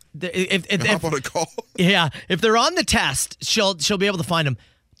show. If hop on a call. Yeah, if they're on the test, she'll be able to find them.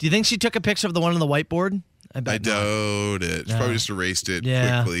 Do you think she took a picture of the one on the whiteboard? I doubt it. She probably just erased it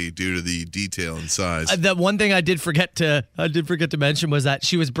quickly due to the detail and size. That one thing I did forget to mention was that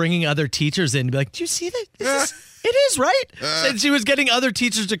she was bringing other teachers in to be like, "Do you see that? It is right." And she was getting other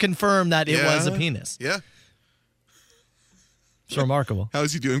teachers to confirm that it was a penis. Yeah. It's remarkable. How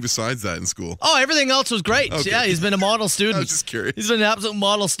is he doing besides that in school? Oh, everything else was great. Okay. Yeah, he's been a model student. I was just curious. He's been an absolute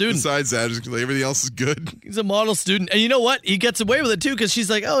model student. Besides that, everything else is good. He's a model student. And you know what? He gets away with it, too, because she's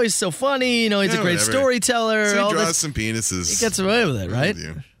like, oh, he's so funny. You know, he's a great storyteller. So he draws some penises. He gets away with it, right?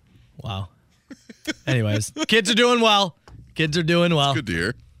 Wow. Anyways, kids are doing well. Kids are doing well. It's good to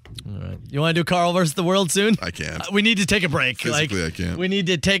hear. All right. You want to do Carl versus the world soon? I can't. We need to take a break. Physically, I can't. We need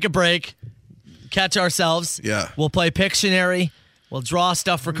to take a break, catch ourselves. Yeah. We'll play Pictionary. We'll draw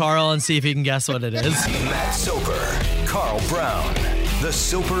stuff for Carl and see if he can guess what it is. Matt Soper, Carl Brown, The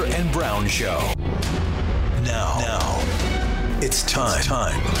Soper and Brown Show. Now, it's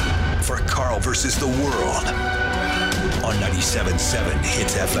time for Carl versus the world on 97.7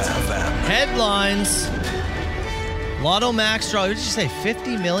 Hits FM. Headlines. Lotto Max draw. What did you say?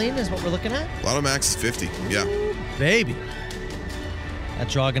 50 million is what we're looking at? Lotto Max is 50. Yeah. Baby. That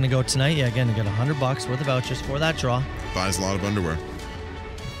draw going to go tonight. Yeah, again, you get $100 worth of vouchers for that draw. Buys a lot of underwear.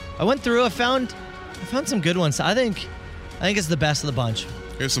 I went through. I found some good ones. I think it's the best of the bunch.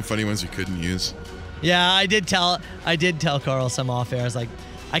 Here's some funny ones you couldn't use. Yeah, I did tell Carl some off air. I was like,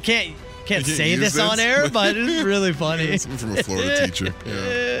 I can't say this on air, but it's really funny. Something from a Florida teacher.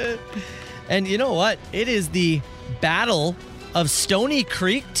 Yeah. And you know what? It is the Battle of Stony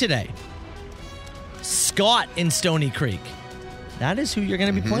Creek today. Scott in Stony Creek. That is who you're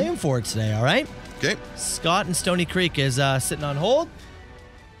going to be playing for today, all right? Okay. Scott in Stony Creek is sitting on hold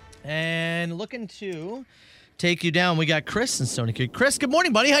and looking to take you down. We got Chris in Stony Creek. Chris, good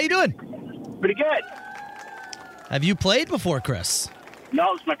morning, buddy. How you doing? Pretty good. Have you played before, Chris?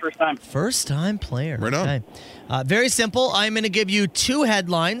 No, it's my first time. First time player. Right on. Okay. Very simple. I'm going to give you two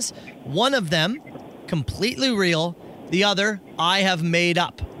headlines. One of them, completely real. The other, I have made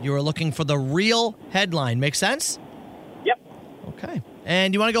up. You are looking for the real headline. Make sense? Yep. Okay.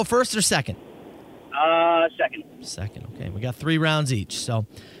 And you want to go first or second? Second. Second. Okay. We got 3 rounds each. So,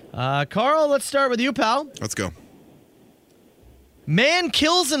 Carl, let's start with you, pal. Let's go. Man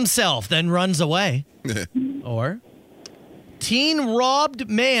kills himself, then runs away. Or teen robbed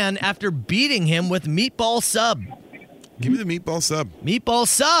man after beating him with meatball sub. Give me the meatball sub. Meatball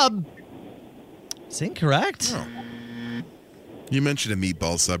sub. It's incorrect. Oh. You mentioned a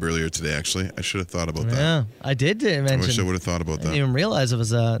meatball sub earlier today, actually. I should have thought about that. Yeah, I did mention. I wish I would have thought about that. I didn't even realize it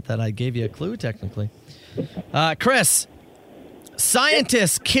was that I gave you a clue, technically. Chris,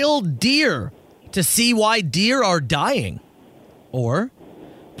 scientists kill deer to see why deer are dying. Or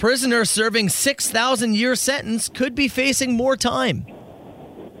prisoner serving 6,000-year sentence could be facing more time.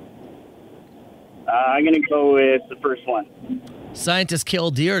 I'm going to go with the first one. Scientists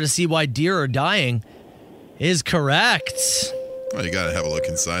kill deer to see why deer are dying is correct. Well, you got to have a look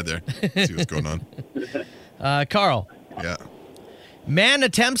inside there. See what's going on. Carl. Yeah. Man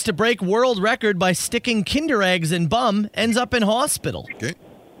attempts to break world record by sticking Kinder eggs in bum, ends up in hospital. Okay.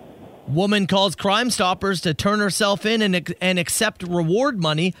 Woman calls Crime Stoppers to turn herself in and accept reward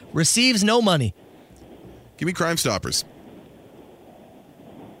money, receives no money. Give me Crime Stoppers.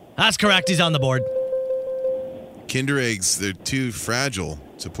 That's correct. He's on the board. Kinder eggs, they're too fragile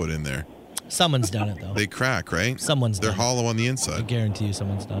to put in there. Someone's done it, though. They crack, right? They're hollow on the inside. I guarantee you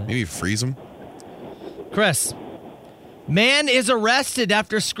someone's done it. Maybe freeze them. Chris, man is arrested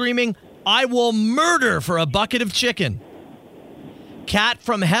after screaming, "I will murder for a bucket of chicken." Cat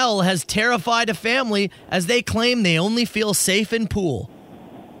from hell has terrified a family as they claim they only feel safe in pool.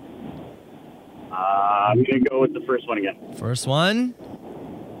 I'm going to go with the first one again. First one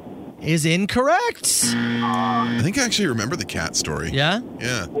is incorrect. I think I actually remember the cat story. Yeah?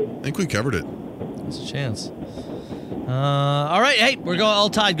 Yeah. I think we covered it. There's a chance. All right. Hey, we're going all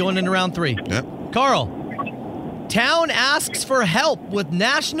tied going into round 3. Yep. Carl, town asks for help with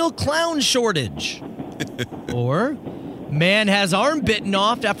national clown shortage. Or man has arm bitten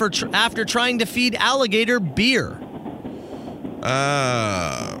off after trying to feed alligator beer.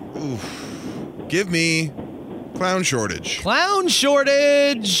 Give me clown shortage. Clown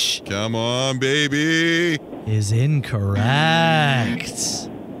shortage. Come on, baby. Is incorrect.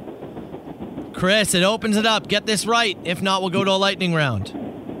 Chris, it opens it up. Get this right. If not, we'll go to a lightning round.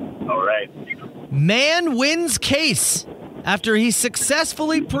 All right. Man wins case after he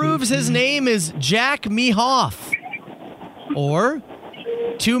successfully proves his name is Jack Mehoff. Or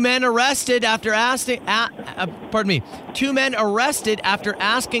 2 men arrested after asking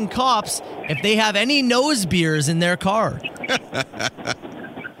cops if they have any nose beers in their car.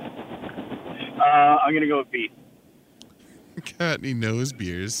 I'm going to go with B. Got any nose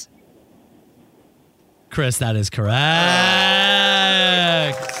beers? Chris, that is correct.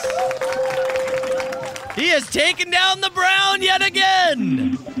 He has taken down the Brown yet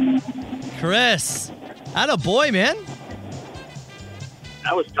again. Chris, atta boy, man.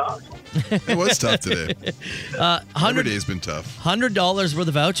 That was tough. It was tough today. Every day's been tough. $100 worth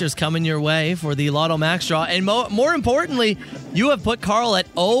of vouchers coming your way for the Lotto Max draw. And more importantly, you have put Carl at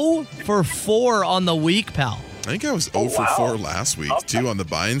 0 for 4 on the week, pal. I think I was 0 for 4 last week, too, on the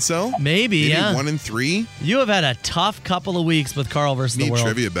buy and sell. Maybe yeah. 1 and 3. You have had a tough couple of weeks with Carl versus the world.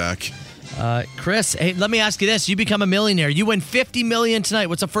 Need trivia back. Chris, hey, let me ask you this. You become a millionaire. You win $50 million tonight.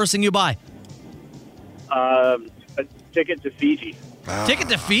 What's the first thing you buy? A ticket to Fiji. Ticket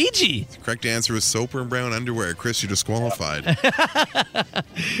to Fiji? The correct answer was Soper and Brown underwear. Chris, you're disqualified. All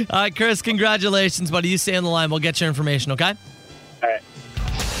right, Chris, congratulations, buddy. You stay on the line. We'll get your information, okay? All right.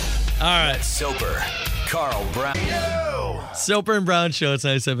 All right. Soper, Carl Brown. Soper and Brown Show. It's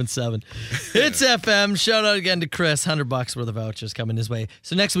 97.7. It's FM. Shout out again to Chris. $100 worth of vouchers coming his way.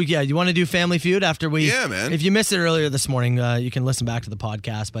 So next week, you want to do Family Feud after we? Yeah, man. If you missed it earlier this morning, you can listen back to the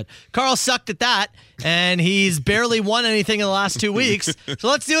podcast. But Carl sucked at that, and he's barely won anything in the last 2 weeks. So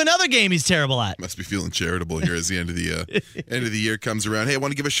let's do another game he's terrible at. Must be feeling charitable here as the end of the year comes around. Hey, I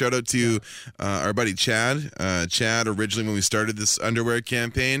want to give a shout out to our buddy Chad. Chad, originally when we started this underwear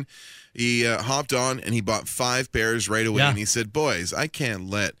campaign, he hopped on and he bought 5 pairs right away. Yeah. And he said, boys, I can't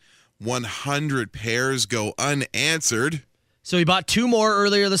let 100 pairs go unanswered. So he bought 2 more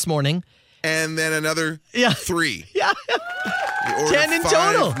earlier this morning. And then another 3. Yeah. 10 in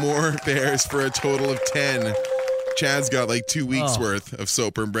total. 5 more pairs for a total of 10. Chad's got like 2 weeks worth of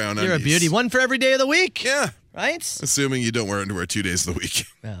Soper and Brown undies. You're a beauty. 1 for every day of the week. Yeah. Right? Assuming you don't wear underwear 2 days of the week.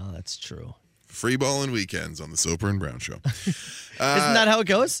 Well, that's true. Free ball and weekends on the Soper and Brown Show. Isn't that how it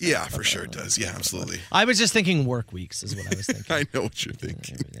goes? Yeah, for sure it does. Yeah, absolutely. I was just thinking work weeks is what I was thinking. I know what you're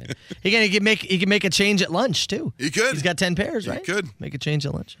thinking. He can make a change at lunch too. He could. He's got 10 pairs, right? He could. Make a change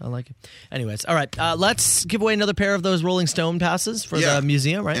at lunch. I like it. Anyways, all right. Let's give away another pair of those Rolling Stone passes for the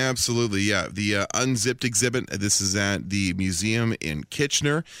museum, right? Absolutely, yeah. The Unzipped exhibit. This is at the museum in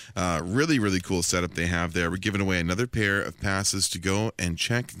Kitchener. Really, really cool setup they have there. We're giving away another pair of passes to go and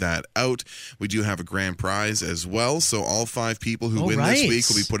check that out. We do have a grand prize as well. So all 5 people who win this week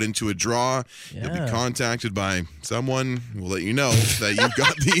will be put into a draw. You'll be contacted by someone who will let you know that you've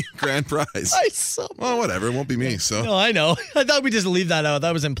got the grand prize. Well, whatever. It won't be me. So no, I know. I thought we'd just leave that out.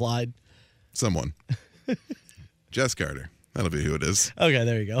 That was implied. Someone. Jess Carter. That'll be who it is. Okay,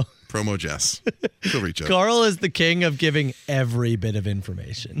 there you go. Promo Jess. She'll reach out. Carl is the king of giving every bit of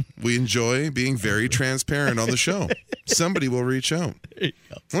information. We enjoy being very transparent on the show. Somebody will reach out. There you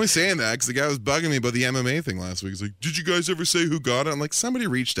go. I'm only saying that because the guy was bugging me about the MMA thing last week. He's like, did you guys ever say who got it? I'm like, somebody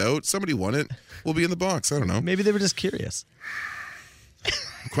reached out. Somebody won it. We'll be in the box. I don't know. Maybe they were just curious.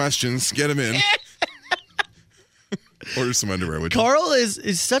 Questions. Get them in. Order some underwear. Would Carl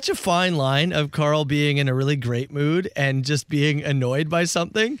is such a fine line of Carl being in a really great mood and just being annoyed by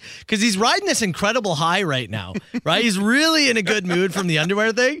something, because he's riding this incredible high right now, right? He's really in a good mood from the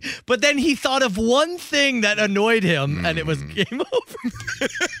underwear thing, but then he thought of one thing that annoyed him and it was game over.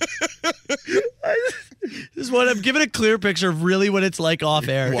 I'm giving a clear picture of really what it's like off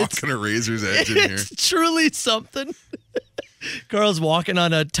air. Walking a razor's edge in here. It's truly something. Carl's walking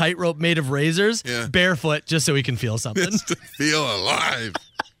on a tightrope made of razors, barefoot, just so he can feel something. Just to feel alive.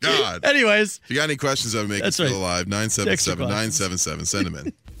 God. Anyways. If you got any questions that would make us feel alive, 977-977. Send them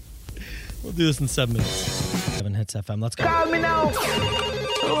in. We'll do this in 7 minutes. 7 Hits FM. Let's go. Call me now.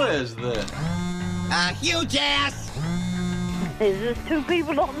 Who is this? Huge ass. Is this 2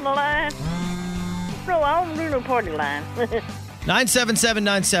 people on the line? No, I don't do no party line.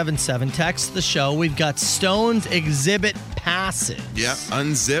 977-977. Text the show. We've got Stone's exhibit passes. Yeah,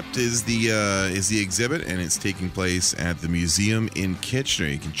 Unzipped is the exhibit, and it's taking place at the museum in Kitchener.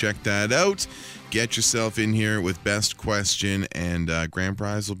 You can check that out. Get yourself in here with best question, and grand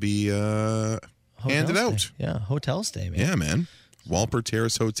prize will be handed out. Yeah, hotel stay, man. Yeah, man. Walper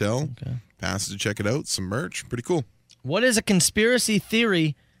Terrace Hotel. Okay. Passes to check it out. Some merch. Pretty cool. What is a conspiracy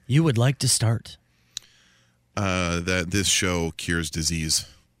theory you would like to start? That this show cures disease,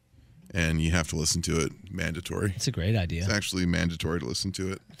 and you have to listen to it. Mandatory. It's a great idea. It's actually mandatory to listen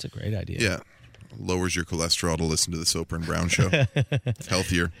to it. It's a great idea. Yeah. Lowers your cholesterol to listen to the Soper and Brown Show.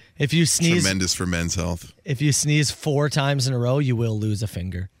 Healthier. If you sneeze, tremendous for men's health. If you sneeze 4 times in a row, you will lose a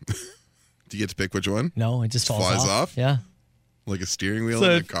finger. Do you get to pick which one? No, it just flies off. Yeah. Like a steering wheel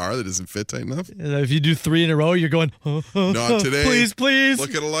in a car that doesn't fit tight enough? If you do 3 in a row, you're going, not today. Please.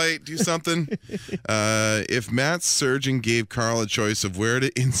 Look at a light. Do something. If Matt's surgeon gave Carl a choice of where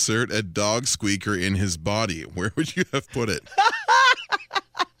to insert a dog squeaker in his body, where would you have put it?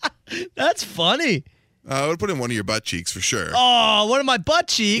 That's funny. I would put it in one of your butt cheeks for sure. Oh, one of my butt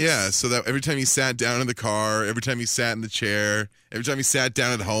cheeks? Yeah, so that every time you sat down in the car, every time you sat in the chair, every time you sat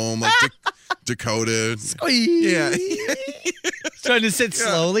down at home, like Dakota. Squeeze. Yeah. Trying to sit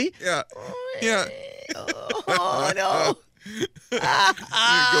slowly? Yeah. Yeah. Oh, no. You go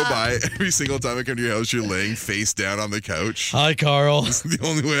by every single time I come to your house, you're laying face down on the couch. Hi, Carl. This is the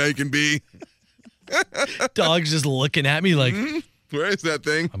only way I can be. Dog's just looking at me like, where is that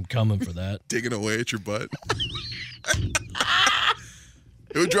thing? I'm coming for that. Digging away at your butt.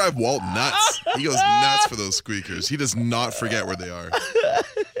 It would drive Walt nuts. He goes nuts for those squeakers. He does not forget where they are.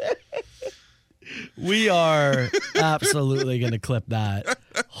 We are absolutely going to clip that.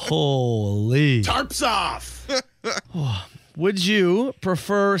 Holy. Tarps off. Would you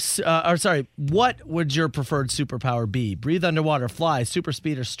prefer, what would your preferred superpower be? Breathe underwater, fly, super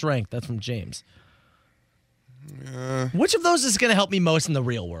speed, or strength? That's from James. Which of those is going to help me most in the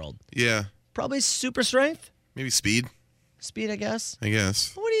real world? Yeah. Probably super strength? Maybe speed. Speed, I guess. I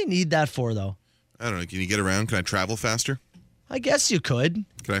guess. What do you need that for, though? I don't know. Can you get around? Can I travel faster? I guess you could.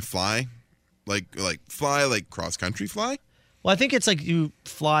 Can I fly? Like cross country fly? Well, I think it's like you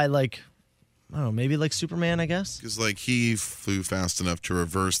fly like, I don't know, maybe like Superman, I guess. Because like he flew fast enough to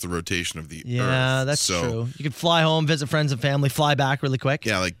reverse the rotation of the Earth. Yeah, that's true. You could fly home, visit friends and family, fly back really quick.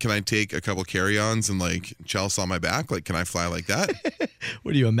 Yeah, like can I take a couple carry-ons and like Chelsea on my back? Like can I fly like that?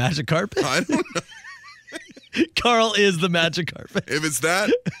 What are you, a magic carpet? I don't know. Carl is the magic carpet. If it's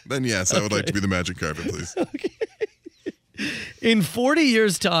that, then yes, I would like to be the magic carpet, please. Okay. In 40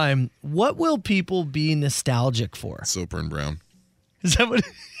 years' time, what will people be nostalgic for? Soper and Brown. Is that what?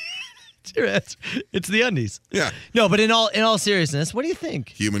 It's your answer. It's the undies. Yeah. No, but in all seriousness, what do you think?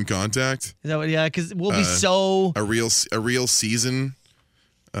 Human contact. Is that what? Yeah, because we'll be so a real season,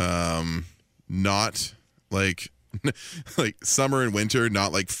 not like like summer and winter,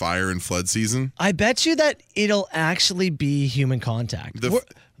 not like fire and flood season. I bet you that it'll actually be human contact.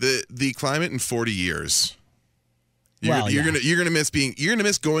 The climate in 40 years. You're gonna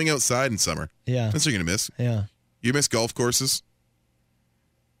miss going outside in summer. Yeah, that's what you're gonna miss. Yeah, you miss golf courses,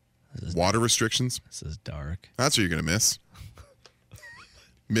 water restrictions. This is dark. That's what you're gonna miss.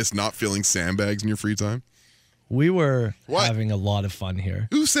 Miss not filling sandbags in your free time. We were having a lot of fun here.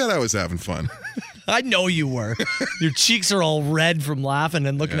 Who said I was having fun? I know you were. Your cheeks are all red from laughing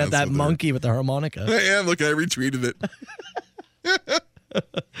and looking at that monkey with the harmonica. I am. Look, I retweeted it.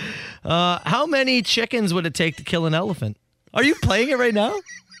 How many chickens would it take to kill an elephant? Are you playing it right now?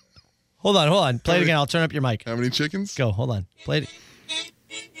 Hold on. Play it again. I'll turn up your mic. How many chickens? Go. Hold on. Play it.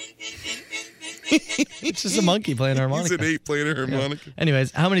 It's just a monkey playing a harmonica. It's an ape playing a harmonica. Yeah.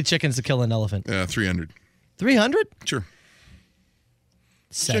 Anyways, how many chickens to kill an elephant? 300. 300? Sure.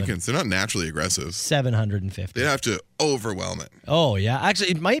 Chickens, they're not naturally aggressive. 750. They'd have to overwhelm it. Oh, yeah.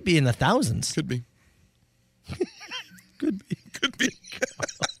 Actually, it might be in the thousands. Could be. Could be. Could be.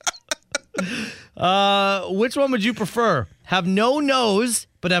 Which one would you prefer? Have no nose,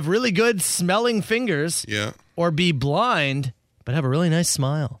 but have really good smelling fingers? Yeah. Or be blind, but have a really nice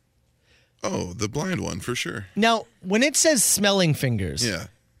smile? Oh, the blind one, for sure. Now, when it says smelling fingers, yeah,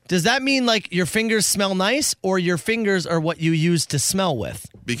 does that mean like your fingers smell nice, or your fingers are what you use to smell with?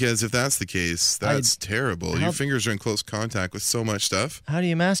 Because if that's the case, that's terrible. Your fingers are in close contact with so much stuff. How do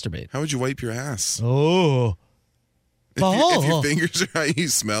you masturbate? How would you wipe your ass? Oh. If your fingers are how you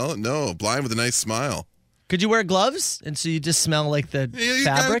smell, no. Blind with a nice smile. Could you wear gloves? And so you just smell like the you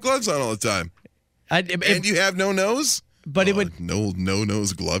fabric? Got gloves on all the time. And you have no nose? But it would... No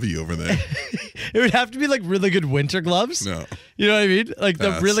nose glovey over there. It would have to be like really good winter gloves. No. You know what I mean? Like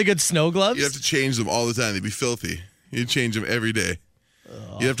the really good snow gloves. You have to change them all the time. They'd be filthy. You'd change them every day.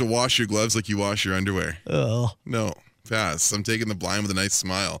 You have to wash your gloves like you wash your underwear. Oh. No. Pass. I'm taking the blind with a nice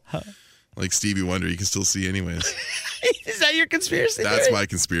smile. Like Stevie Wonder, you can still see anyways. Is that your conspiracy theory? That's my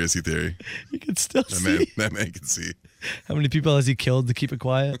conspiracy theory. You can still see. That man can see. How many people has he killed to keep it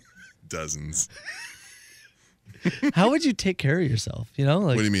quiet? Dozens. How would you take care of yourself? You know,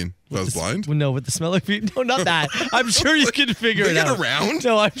 like, what do you mean? If I was blind? No, with the smell of feet. No, not that. I'm sure you can figure it out. Around?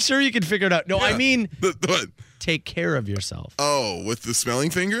 No, I'm sure you can figure it out. No, yeah. I mean, what? Take care of yourself. Oh, with the smelling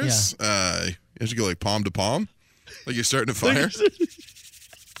fingers? Yeah. You have to go like palm to palm? Like you're starting a fire?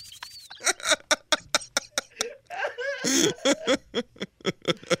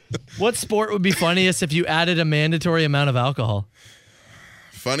 What sport would be funniest if you added a mandatory amount of alcohol?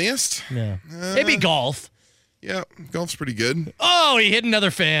 Funniest? Yeah. Maybe golf. Yeah, golf's pretty good. Oh, he hit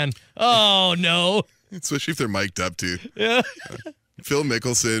another fan. Oh, no. Especially if they're mic'd up, too. Yeah. Phil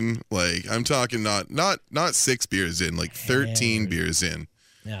Mickelson, like, I'm talking not 6 beers in, like 13 beers in.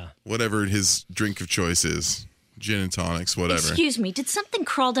 Yeah. Whatever his drink of choice is. Gin and tonics, whatever. Excuse me, did something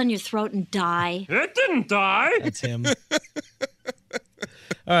crawl down your throat and die? It didn't die. That's him. All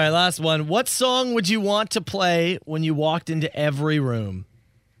right, last one. What song would you want to play when you walked into every room?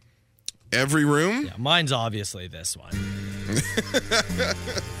 Every room? Yeah, mine's obviously this one.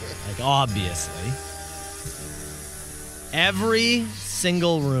 Like, obviously. Every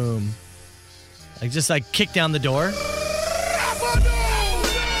single room. Like, just like kick down the door.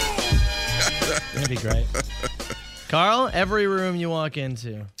 That'd be great. Carl, every room you walk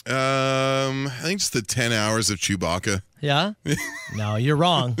into. I think just the 10 hours of Chewbacca. Yeah? No, you're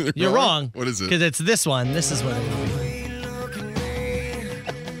wrong. You're wrong. What is it? Because it's this one. This is what it would be.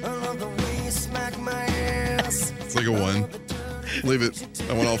 It's like a 1. Leave it.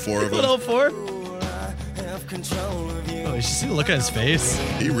 I want all 4 of them. All 4? Oh, you should see the look on his face.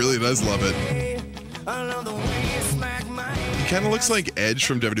 He really does love it. He kind of looks like Edge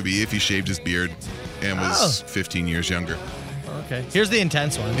from WWE if he shaved his beard and was 15 years younger. Okay. Here's the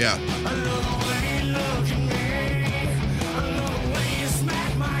intense one. Yeah.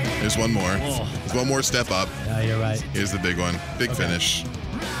 There's one more. There's one more step up. Yeah, you're right. Here's the big one. Big finish.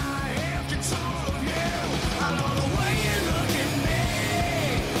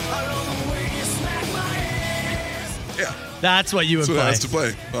 Yeah. That's what you would play. That's what it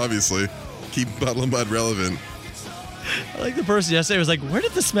has play. to play, obviously. Keep Puddle and Mud relevant. I like the person yesterday was like, where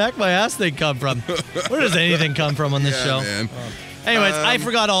did the smack my ass thing come from? Where does anything come from on this show? Man. Anyways, I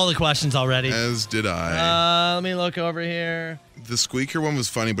forgot all the questions already. As did I. Let me look over here. The squeaker one was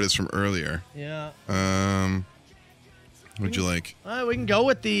funny, but it's from earlier. Yeah. What'd you like? We can go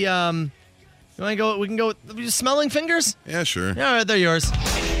with the, you want to go, we can go with smelling fingers? Yeah, sure. Yeah, all right, they're yours.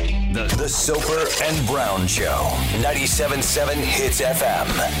 The Soper and Brown Show. 97.7 Hits FM.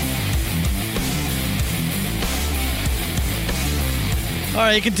 All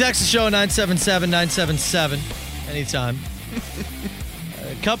right, you can text the show 977-977 anytime.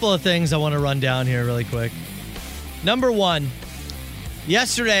 A couple of things I want to run down here really quick. Number one,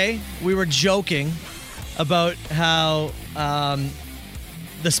 yesterday we were joking about how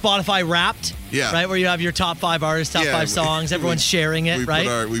the Spotify Wrapped, right, where you have your top 5 artists, top 5 songs, everyone's sharing it,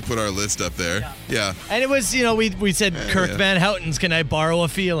 right? We put our list up there. Yeah. And it was, we said Kirk Van Houten's Can I Borrow a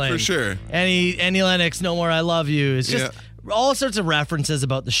Feeling? For sure. Annie Lennox, No More I Love You. It's just all sorts of references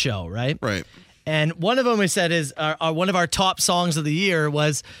about the show, right? Right. And one of them we said is one of our top songs of the year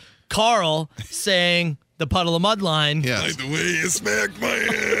was Carl saying the Puddle of Mud line. Yeah. Like the way you smacked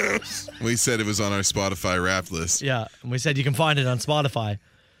my ass. We said it was on our Spotify Wrapped list. Yeah. And we said you can find it on Spotify.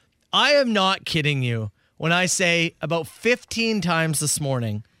 I am not kidding you when I say about 15 times this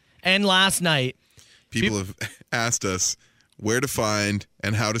morning and last night. People have asked us where to find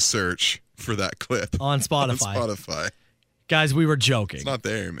and how to search for that clip. On Spotify. On Spotify. Guys, we were joking. It's not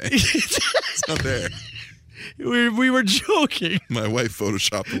there, man. It's not there. We were joking. My wife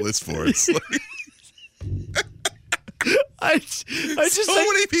photoshopped the list for us. I just so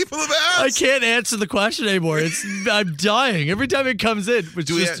many people have asked. I can't answer the question anymore. I'm dying every time it comes in. It's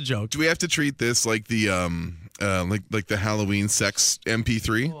just a joke. Do we have to treat this like the like the Halloween sex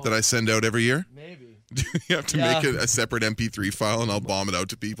MP3 that I send out every year? Maybe. Do you have to make it a separate MP3 file and I'll bomb it out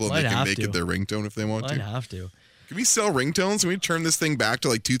to people and they can make it their ringtone if they want to? Might have to. Can we sell ringtones? Can we turn this thing back to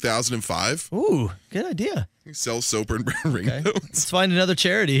like 2005? Ooh, good idea. Can we sell Soper and Brown ringtones? Let's find another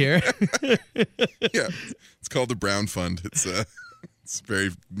charity here. Yeah, it's called the Brown Fund. It's very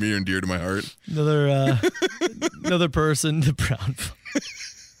near and dear to my heart. Another person, the Brown Fund.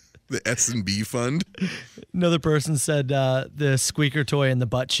 The S&B Fund. Another person said the squeaker toy in the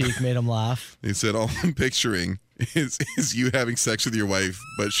butt cheek made him laugh. They said all I'm picturing is you having sex with your wife,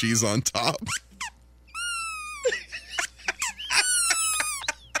 but she's on top.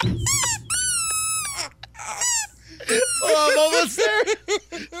 Oh, I'm almost there.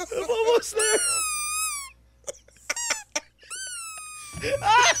 I'm almost there.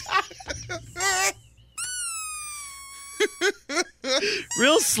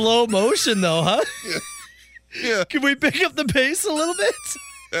 Real slow motion, though, huh? Yeah. Can we pick up the pace a little bit?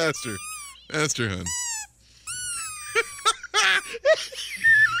 Faster, hun.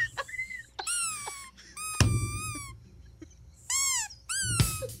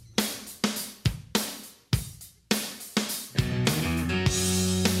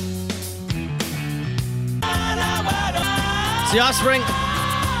 The Offspring.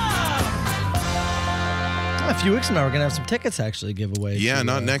 A few weeks from now, we're going to have some tickets actually give away. Yeah,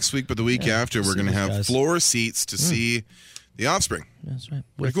 not next week, but the week after, we're going to have floor seats to see The Offspring. That's right.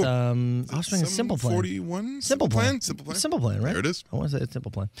 With Offspring is Simple Plan. 41? Simple Plan, right? There it is. I want to say it's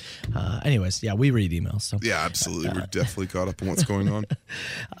Simple Plan. Anyways, yeah, we read emails. So. Yeah, absolutely. We're definitely caught up on what's going on.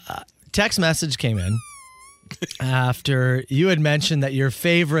 Text message came in after you had mentioned that your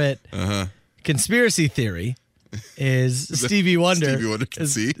favorite conspiracy theory is Stevie Wonder. Stevie Wonder can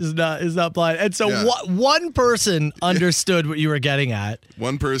see. Is not blind. And so one person understood what you were getting at.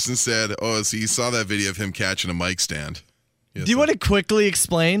 One person said, "Oh, so you saw that video of him catching a mic stand?" Yes, do you want to quickly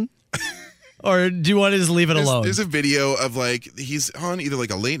explain? Or do you want to just leave it alone? There's a video of he's on either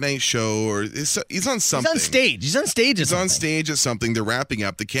a late night show or he's on something. He's on stage at something. They're wrapping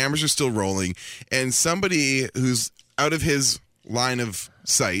up. The cameras are still rolling. And somebody who's out of his line of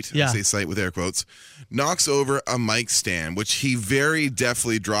sight, I say sight with air quotes, knocks over a mic stand, which he very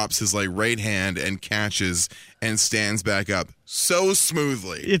deftly drops his right hand and catches and stands back up so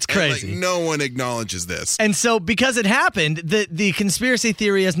smoothly. It's crazy. And, no one acknowledges this. And so because it happened, the conspiracy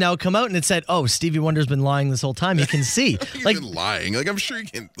theory has now come out and it said, oh, Stevie Wonder's been lying this whole time. He can see. He's been lying. I'm sure he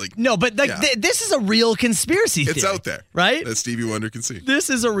can. No, but this is a real conspiracy theory. It's out there. Right? That Stevie Wonder can see. This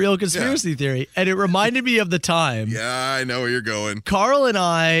is a real conspiracy theory. And it reminded me of the time. Yeah, I know where you're going. Carl and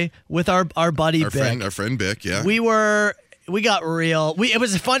I, with our buddy Bick. Our friend Bick, yeah. We got real. It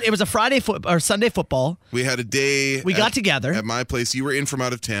was fun. It was a Sunday football. We had a day. We got together at my place. You were in from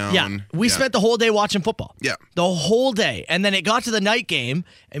out of town. Yeah, we spent the whole day watching football. Yeah, the whole day, and then it got to the night game,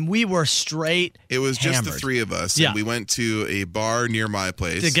 and we were straight. It was hammered. Just the three of us. Yeah, and we went to a bar near my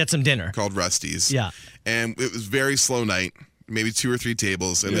place to get some dinner called Rusty's. Yeah, and it was very slow night, maybe 2 or 3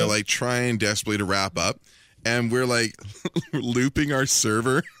 tables, and they're trying desperately to wrap up, and we're looping our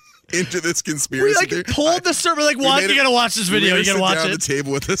server into this conspiracy theory. Pulled the server what? You gotta watch this video. You gotta watch it. Sit down at the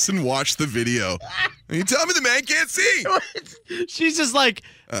table with us and watch the video. And you tell me the man can't see. She's just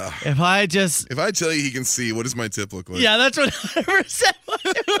if I tell you he can see, what does my tip look like? Yeah, that's what 100%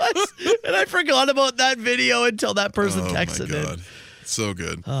 it was. And I forgot about that video until that person texted my God. in. So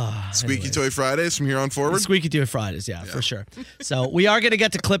good. Squeaky Toy Fridays from here on forward? Squeaky Toy Fridays, yeah, for sure. So we are going to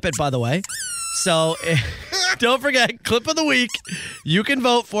get to Clip It, by the way. So don't forget, Clip of the Week. You can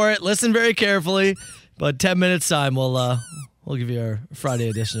vote for it. Listen very carefully. But 10 minutes time, we'll give you our Friday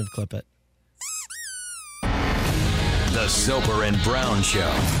edition of Clip It. The Soper and Brown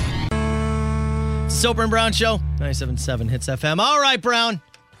Show. Soper and Brown Show, 97.7 Hits FM. All right, Brown.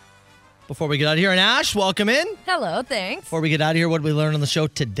 Before we get out of here, and Ash, welcome in. Hello, thanks. Before we get out of here, what did we learn on the show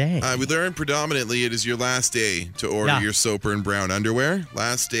today? We learned predominantly it is your last day to order your Soper and Brown underwear.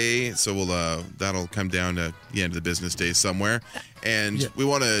 Last day, so that'll come down to the end of the business day somewhere. And we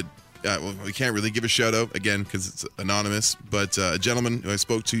want to, we can't really give a shout out, again, because it's anonymous, but a gentleman who I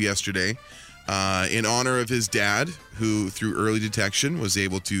spoke to yesterday, in honor of his dad, who through early detection was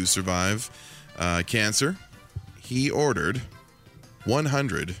able to survive cancer, he ordered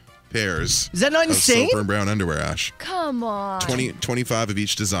 100 pairs. Is that not insane? Soper and Brown underwear, Ash. Come on. 25 of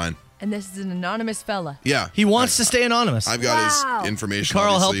each design. And this is an anonymous fella. Yeah. He wants to stay anonymous. I've got his information.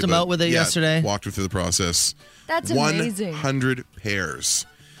 Carl helped him out with it yesterday. Walked him through the process. That's amazing. 100 pairs.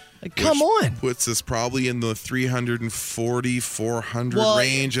 Come on. Puts us probably in the 340, 400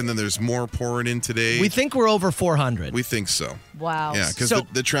 range, and then there's more pouring in today. We think we're over 400. We think so. Wow. Yeah, because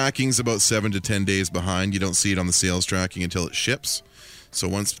the tracking's about 7 to 10 days behind. You don't see it on the sales tracking until it ships. So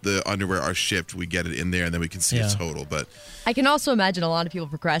once the underwear are shipped, we get it in there, and then we can see a total. But I can also imagine a lot of people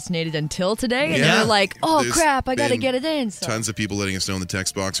procrastinated until today, and they're like, oh, crap, I got to get it in. So. Tons of people letting us know in the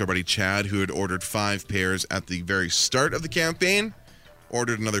text box. Our buddy Chad, who had ordered 5 pairs at the very start of the campaign,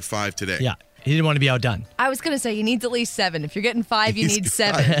 ordered another 5 today. Yeah, he didn't want to be outdone. I was going to say, he needs at least 7. If you're getting 5, you need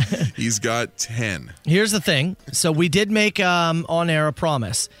 7. He's got 10. Here's the thing. So we did make on air a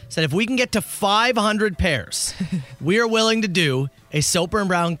promise. Said if we can get to 500 pairs, we are willing to do a Soper and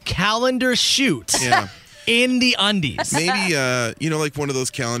Brown calendar shoot in the undies. Maybe like one of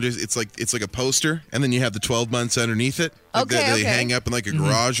those calendars. It's like a poster, and then you have the 12 months underneath it. Like they hang up in like a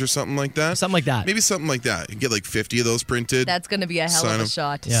garage or something like that. Something like that. Maybe something like that. You get like 50 of those printed. That's going to be a hell of a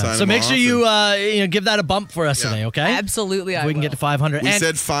shot. Yeah. So make sure you give that a bump for us today, okay? Absolutely, if we can get to 500. We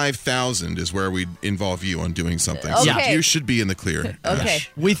said 5,000 is where we involve you on doing something. Okay. So you should be in the clear. Okay.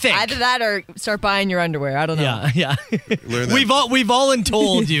 We think. Either that or start buying your underwear. I don't know. Yeah. We've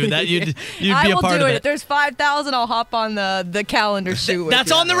voluntold you that you'd be a part of it. I will do it. If there's 5,000, I'll hop on the calendar shoot with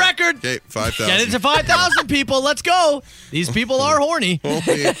That's you. on the record. Okay, 5,000. Get it to 5,000 people. Let's go. These people are horny.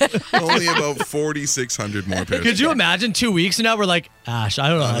 Only about 4,600 more pairs. Could you imagine 2 weeks from now we're like, Ash, I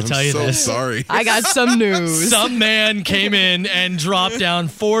don't know how to tell you this. Sorry. I got some news. Some man came in and dropped down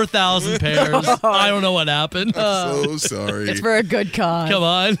 4,000 pairs. I don't know what happened. I'm so sorry. It's for a good cause. Come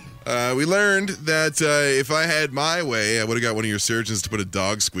on. We learned that if I had my way, I would have got one of your surgeons to put a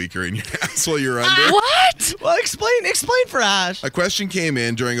dog squeaker in your ass while you're under. What? Well, explain for Ash. A question came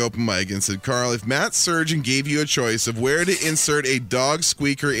in during open mic and said, Carl, if Matt's surgeon gave you a choice of where to insert a dog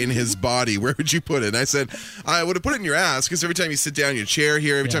squeaker in his body, where would you put it? And I said, I would have put it in your ass, because every time you sit down in your chair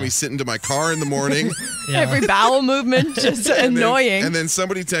here, every time you sit into my car in the morning. Every bowel movement, just annoying. And then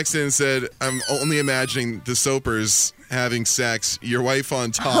somebody texted and said, I'm only imagining the Sopers having sex, your wife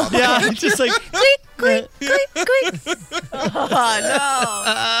on top. Yeah, just like Squeak,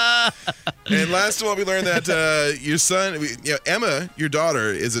 Oh, no. And last of all, we learned that your son, Emma, your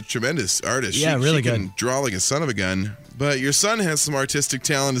daughter, is a tremendous artist. Yeah, really she good. Can draw like a son of a gun. But your son has some artistic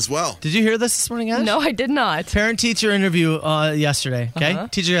talent as well. Did you hear this morning, Ash? No, I did not. Parent-teacher interview yesterday, okay?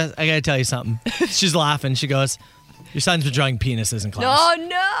 Teacher, I got to tell you something. She's laughing. She goes, your son's been drawing penises in class. Oh,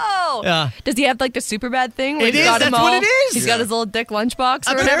 no. Yeah. Does he have like the Superbad thing? Where It is. That's what it is. He's got his little dick lunchbox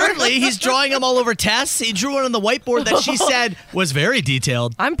or whatever? Apparently, he's drawing them all over tests. He drew one on the whiteboard that she said was very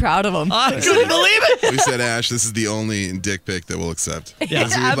detailed. I'm proud of him. I couldn't believe it. We said, Ash, this is the only dick pic that we'll accept. Yeah,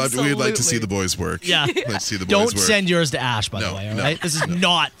 we'd like to see the boys work. Yeah. Let's see the boys Don't work. send yours to Ash, by the way, all right? This is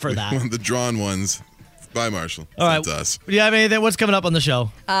not for that. The drawn ones. Bye, Marshall. All right. That's us. Do you have anything? What's coming up on the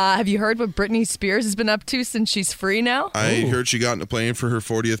show? Have you heard what Britney Spears has been up to since she's free now? I heard she got in a plane for her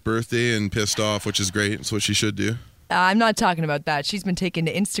 40th birthday and pissed off, which is great. It's what she should do. I'm not talking about that. She's been taken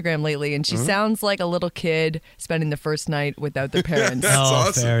to Instagram lately, and she sounds like a little kid spending the first night without their parents. That's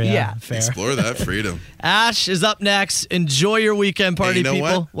awesome. Fair, yeah. Fair. Explore that freedom. Ash is up next. Enjoy your weekend party, hey, you know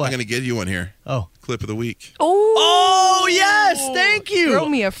people. What? I'm going to give you one here. Oh. Clip of the week. Oh, yes. Thank you. Throw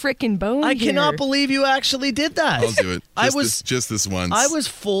me a freaking bone I here. cannot believe you actually did that. I'll do it. Just this once. I was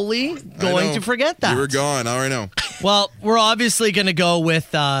fully going to forget that. You were gone. I already know. Well, we're obviously going to go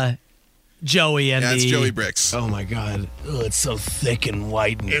with Joey and it's Joey Bricks. Oh, my God. Oh, it's so thick and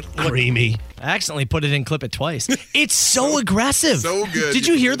white and creamy. I accidentally put it in clip it twice. It's so aggressive. So good. Did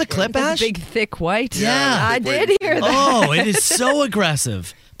you hear the clip, Ash? Big, thick white. Yeah. I did hear that. Oh, it is so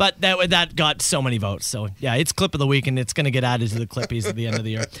aggressive. But that got so many votes. So, yeah, it's clip of the week, and it's going to get added to the clippies at the end of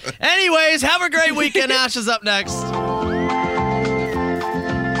the year. Anyways, have a great weekend. Ash is up next.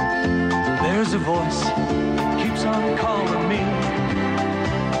 There's a voice keeps on calling me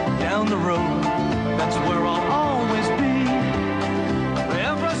down the road. That's where I'll always be.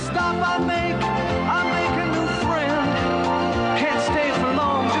 Every stop I make a new friend. Can't stay for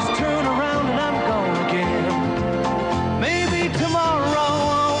long, just turn around and I'm gone again. Maybe tomorrow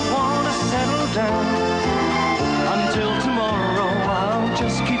I'll wanna settle down. Until tomorrow I'll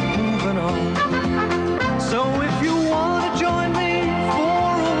just keep moving on. So if you wanna join me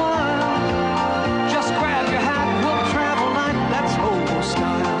for a while, just grab your hat, we'll travel like that's old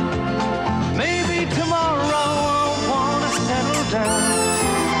style. Maybe tomorrow I'll wanna settle down.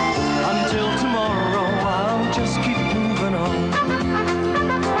 Until tomorrow I'll just keep moving on.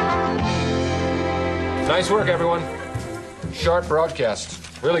 Nice work, everyone. Sharp broadcast.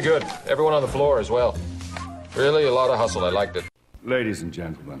 Really good. Everyone on the floor as well. Really a lot of hustle. I liked it. Ladies and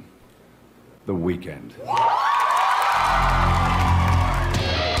gentlemen, The Weeknd.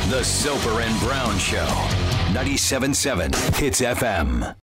 The Soper and Brown Show. 97.7 Hits FM.